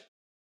section.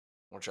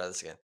 We'll try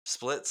this again.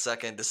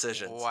 Split-second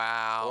decisions.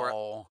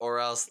 Wow. Or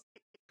else,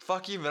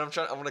 fuck you, man. I'm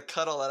gonna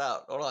cut all that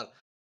out. Hold on.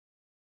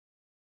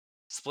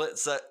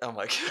 Oh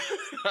my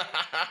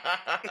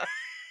god.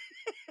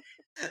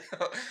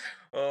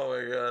 Oh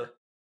my god.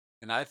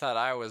 And I thought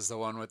I was the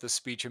one with the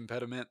speech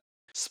impediment.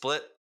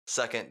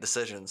 Split-second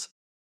decisions,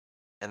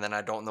 and then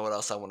I don't know what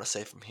else I want to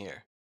say from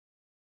here.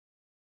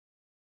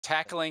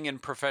 Tackling in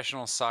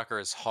professional soccer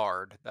is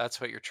hard.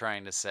 That's what you're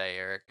trying to say,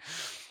 Eric.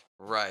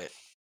 Right.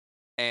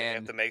 You have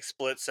And to make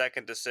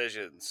split-second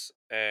decisions,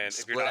 and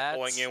if you're Split- not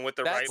going in with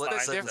the right that's the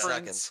Split second mindset, difference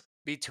seconds.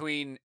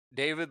 between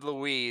David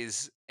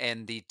Luiz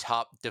and the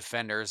top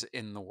defenders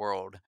in the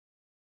world.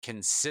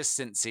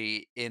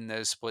 Consistency in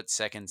those split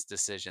seconds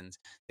decisions.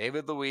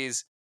 David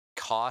Luiz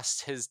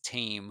cost his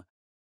team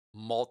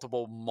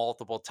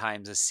multiple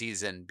times a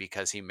season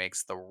because he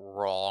makes the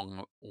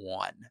wrong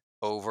one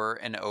over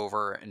and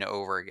over and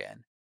over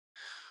again.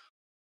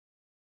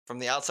 From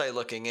the outside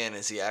looking in,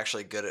 is he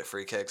actually good at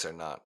free kicks or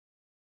not?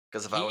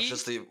 Because if I was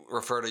just to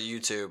refer to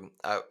YouTube,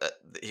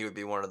 he would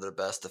be one of the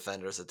best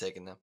defenders at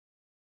taking them.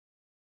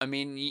 I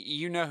mean,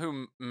 you know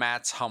who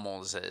Mats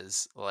Hummels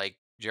is, like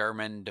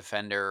German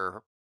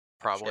defender,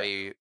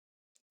 probably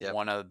Yep.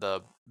 one of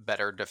the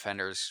better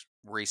defenders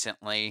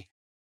recently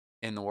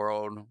in the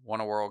world.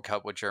 Won a World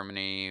Cup with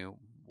Germany,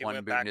 He won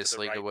went back to the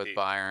Bundesliga right with beat.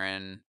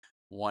 Bayern,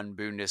 won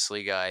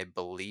Bundesliga, I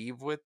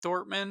believe, with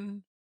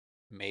Dortmund.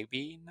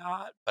 Maybe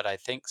not, but I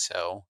think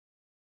so.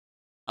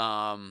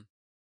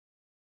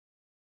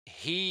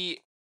 He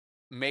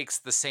makes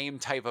the same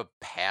type of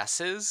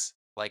passes,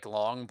 like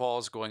long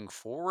balls going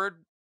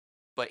forward,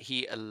 but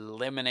he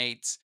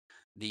eliminates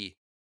the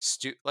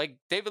like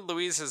David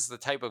Luiz is the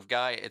type of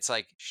guy, it's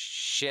like,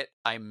 shit,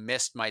 I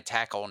missed my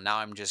tackle. Now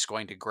I'm just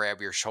going to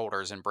grab your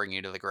shoulders and bring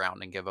you to the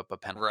ground and give up a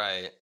penalty.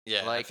 Right.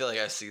 Yeah, I Like- feel like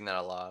I've seen that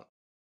a lot.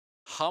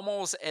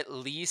 Hummels at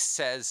least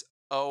says,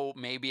 oh,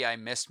 maybe I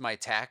missed my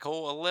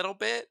tackle a little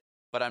bit,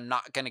 but I'm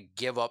not going to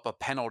give up a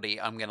penalty.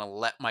 I'm going to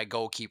let my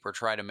goalkeeper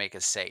try to make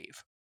a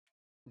save.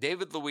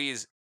 David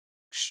Luiz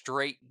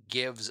straight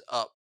gives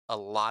up a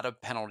lot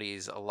of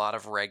penalties, a lot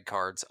of red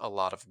cards, a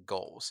lot of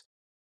goals.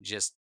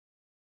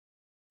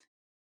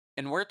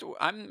 And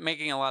I'm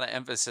making a lot of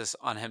emphasis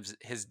on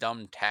his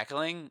dumb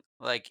tackling.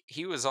 Like,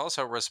 he was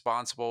also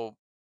responsible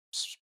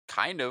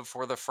kind of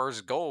for the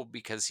first goal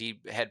because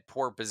he had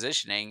poor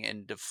positioning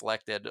and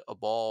deflected a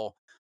ball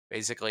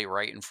basically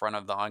right in front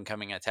of the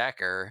oncoming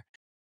attacker.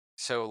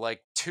 So,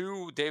 like,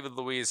 2 David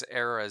Luiz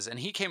eras, and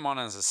he came on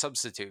as a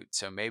substitute.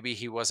 So maybe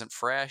he wasn't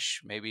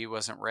fresh, maybe he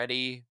wasn't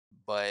ready,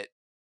 but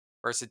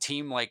versus a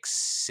team like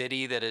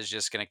City that is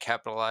just going to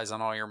capitalize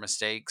on all your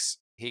mistakes,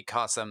 he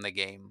cost them the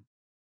game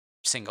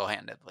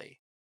single-handedly.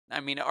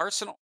 I mean,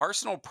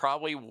 Arsenal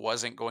probably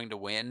wasn't going to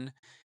win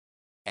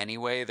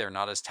anyway. They're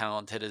not as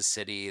talented as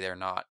City. They're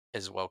not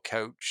as well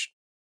coached.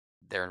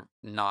 They're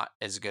not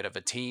as good of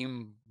a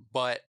team,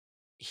 but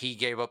he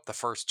gave up the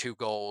first 2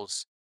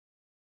 goals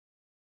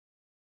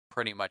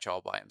pretty much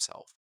all by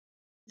himself.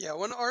 Yeah,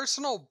 when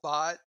Arsenal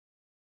bought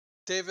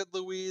David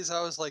Luiz,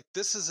 I was like,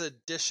 this is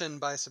addition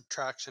by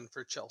subtraction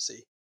for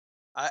Chelsea.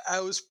 I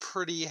was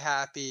pretty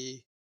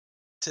happy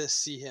to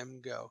see him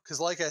go. Because,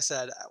 like I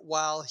said,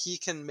 while he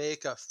can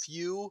make a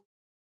few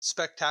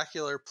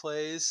spectacular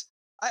plays,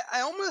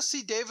 I almost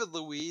see David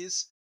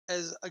Luiz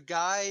as a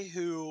guy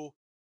who,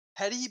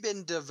 had he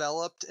been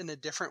developed in a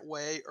different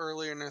way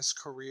earlier in his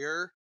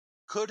career,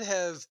 could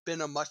have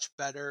been a much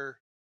better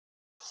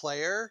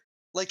player.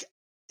 Like,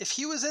 if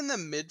he was in the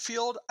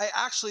midfield, I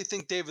actually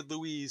think David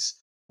Luiz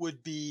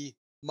would be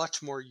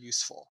much more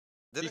useful.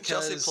 Didn't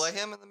Chelsea Because- play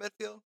him in the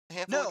midfield a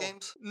handful of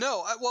games?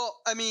 No.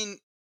 I mean,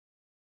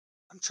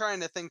 I'm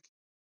trying to think.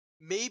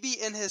 Maybe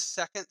in his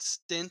second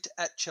stint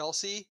at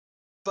Chelsea,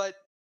 but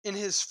in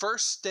his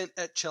first stint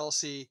at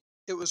Chelsea,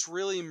 it was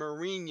really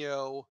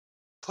Mourinho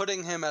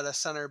putting him at a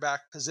center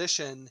back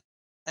position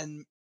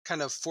and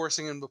kind of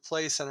forcing him to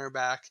play center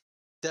back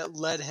that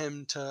led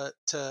him to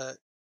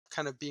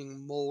kind of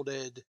being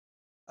molded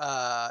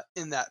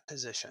in that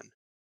position.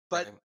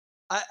 But Right.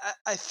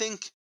 I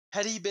think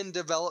had he been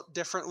developed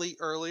differently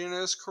early in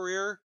his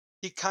career,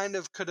 he kind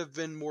of could have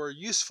been more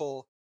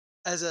useful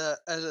as a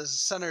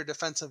center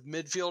defensive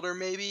midfielder,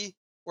 maybe,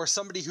 or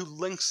somebody who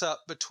links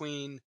up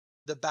between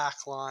the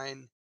back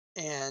line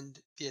and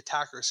the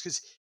attackers,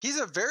 because he's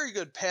a very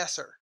good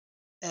passer,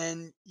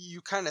 and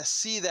you kind of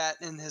see that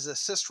in his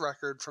assist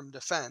record from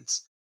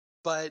defense.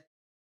 But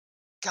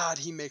God,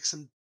 he makes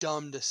some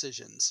dumb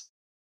decisions.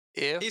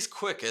 He's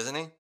quick, isn't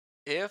he?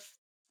 If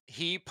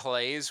he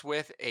plays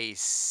with a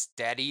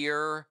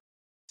steadier,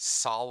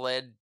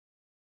 solid,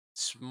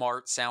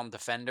 smart, sound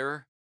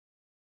defender,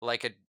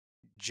 like a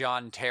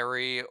John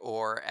Terry,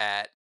 or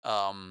at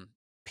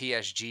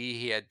PSG,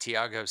 he had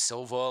Thiago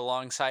Silva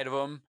alongside of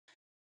him,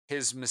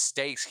 his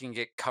mistakes can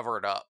get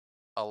covered up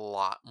a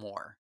lot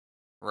more.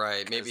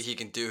 Right. Maybe 'Cause- he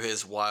can do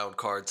his wild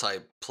card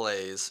type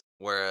plays,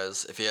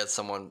 whereas if he had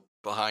someone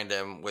behind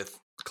him with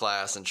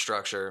class and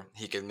structure,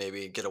 he could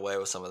maybe get away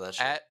with some of that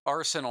shit. At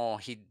Arsenal,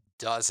 he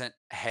doesn't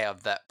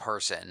have that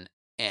person,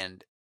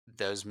 and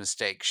those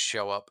mistakes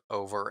show up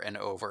over and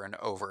over and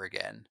over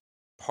again.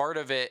 Part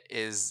of it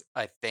is,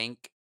 I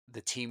think,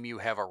 the team you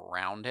have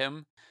around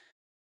him.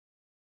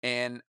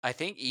 And I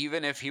think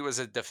even if he was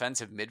a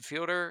defensive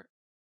midfielder,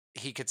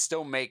 he could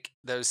still make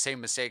those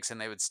same mistakes and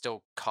they would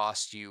still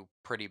cost you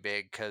pretty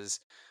big because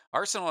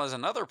Arsenal has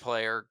another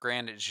player,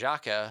 Granit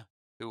Xhaka,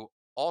 who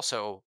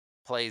also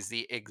plays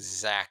the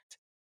exact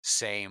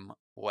same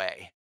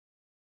way.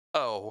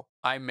 Oh,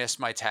 I missed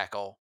my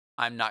tackle.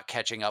 I'm not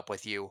catching up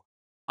with you.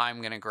 I'm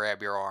going to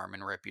grab your arm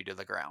and rip you to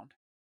the ground.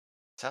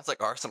 Sounds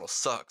like Arsenal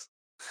sucks.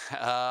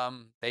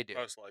 They do.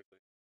 Most likely.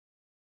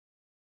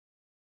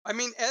 I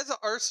mean, as an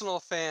Arsenal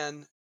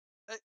fan,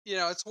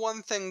 it's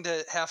one thing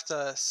to have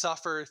to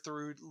suffer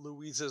through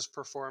Luiz's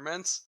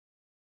performance,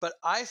 but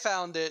I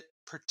found it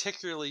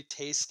particularly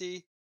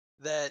tasty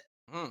that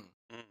Mm.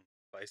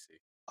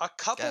 Spicy. a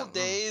couple Yeah,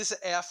 days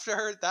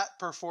after that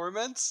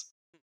performance,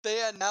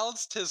 they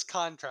announced his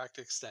contract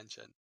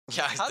extension.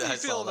 Yeah, How do you I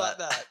feel saw about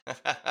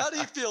that? How do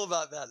you feel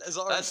about that as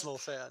an That's- Arsenal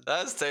fan?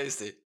 That's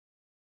tasty.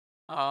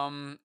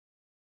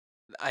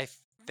 I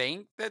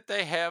think that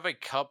they have a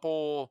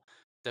couple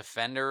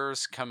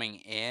defenders coming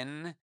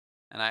in,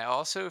 and I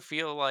also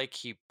feel like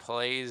he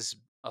plays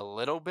a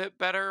little bit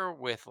better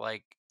with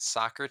like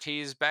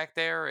Socrates back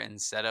there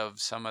instead of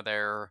some of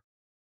their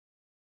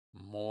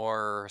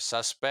more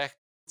suspect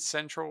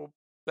central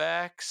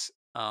backs.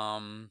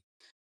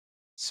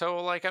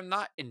 So like I'm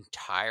not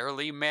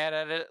entirely mad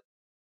at it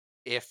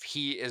if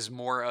he is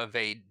more of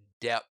a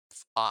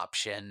depth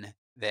option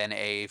than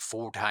a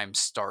full-time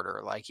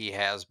starter like he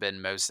has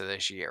been most of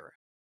this year.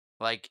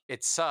 Like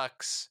it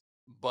sucks,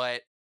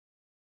 but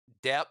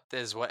depth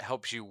is what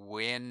helps you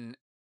win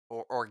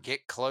or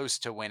get close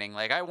to winning.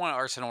 Like I want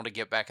Arsenal to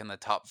get back in the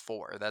top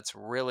 4. That's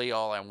really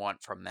all I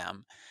want from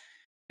them.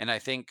 And I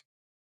think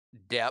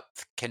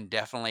depth can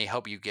definitely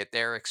help you get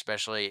there,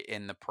 especially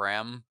in the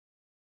Prem,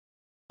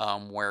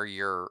 where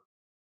you're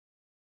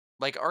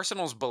like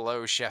Arsenal's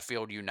below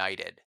Sheffield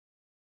United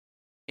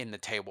in the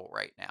table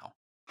right now.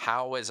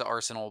 How is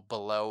Arsenal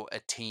below a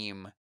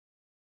team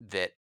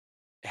that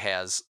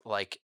has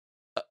like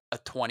a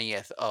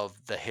 20th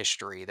of the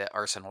history that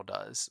Arsenal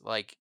does?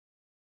 Like,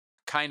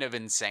 kind of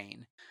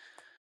insane.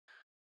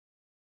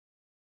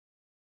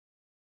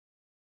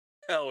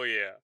 Hell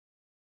yeah.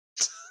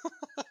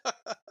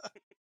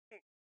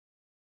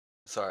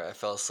 Sorry, I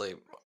fell asleep.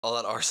 All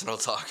that Arsenal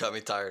talk got me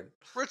tired.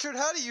 Richard,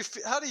 how do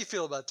you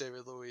feel about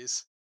David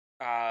Luiz?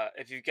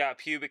 If you've got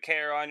pubic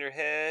hair on your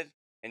head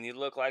and you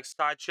look like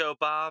Sideshow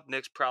Bob,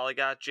 Nick's probably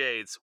got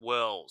Jades.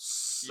 Well,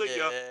 see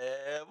ya.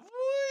 Yeah,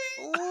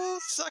 boy. Ooh,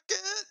 suck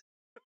it!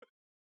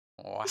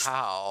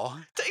 Wow.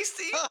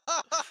 Tasty.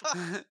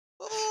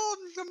 Oh,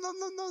 nom, nom,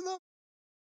 nom, nom, nom.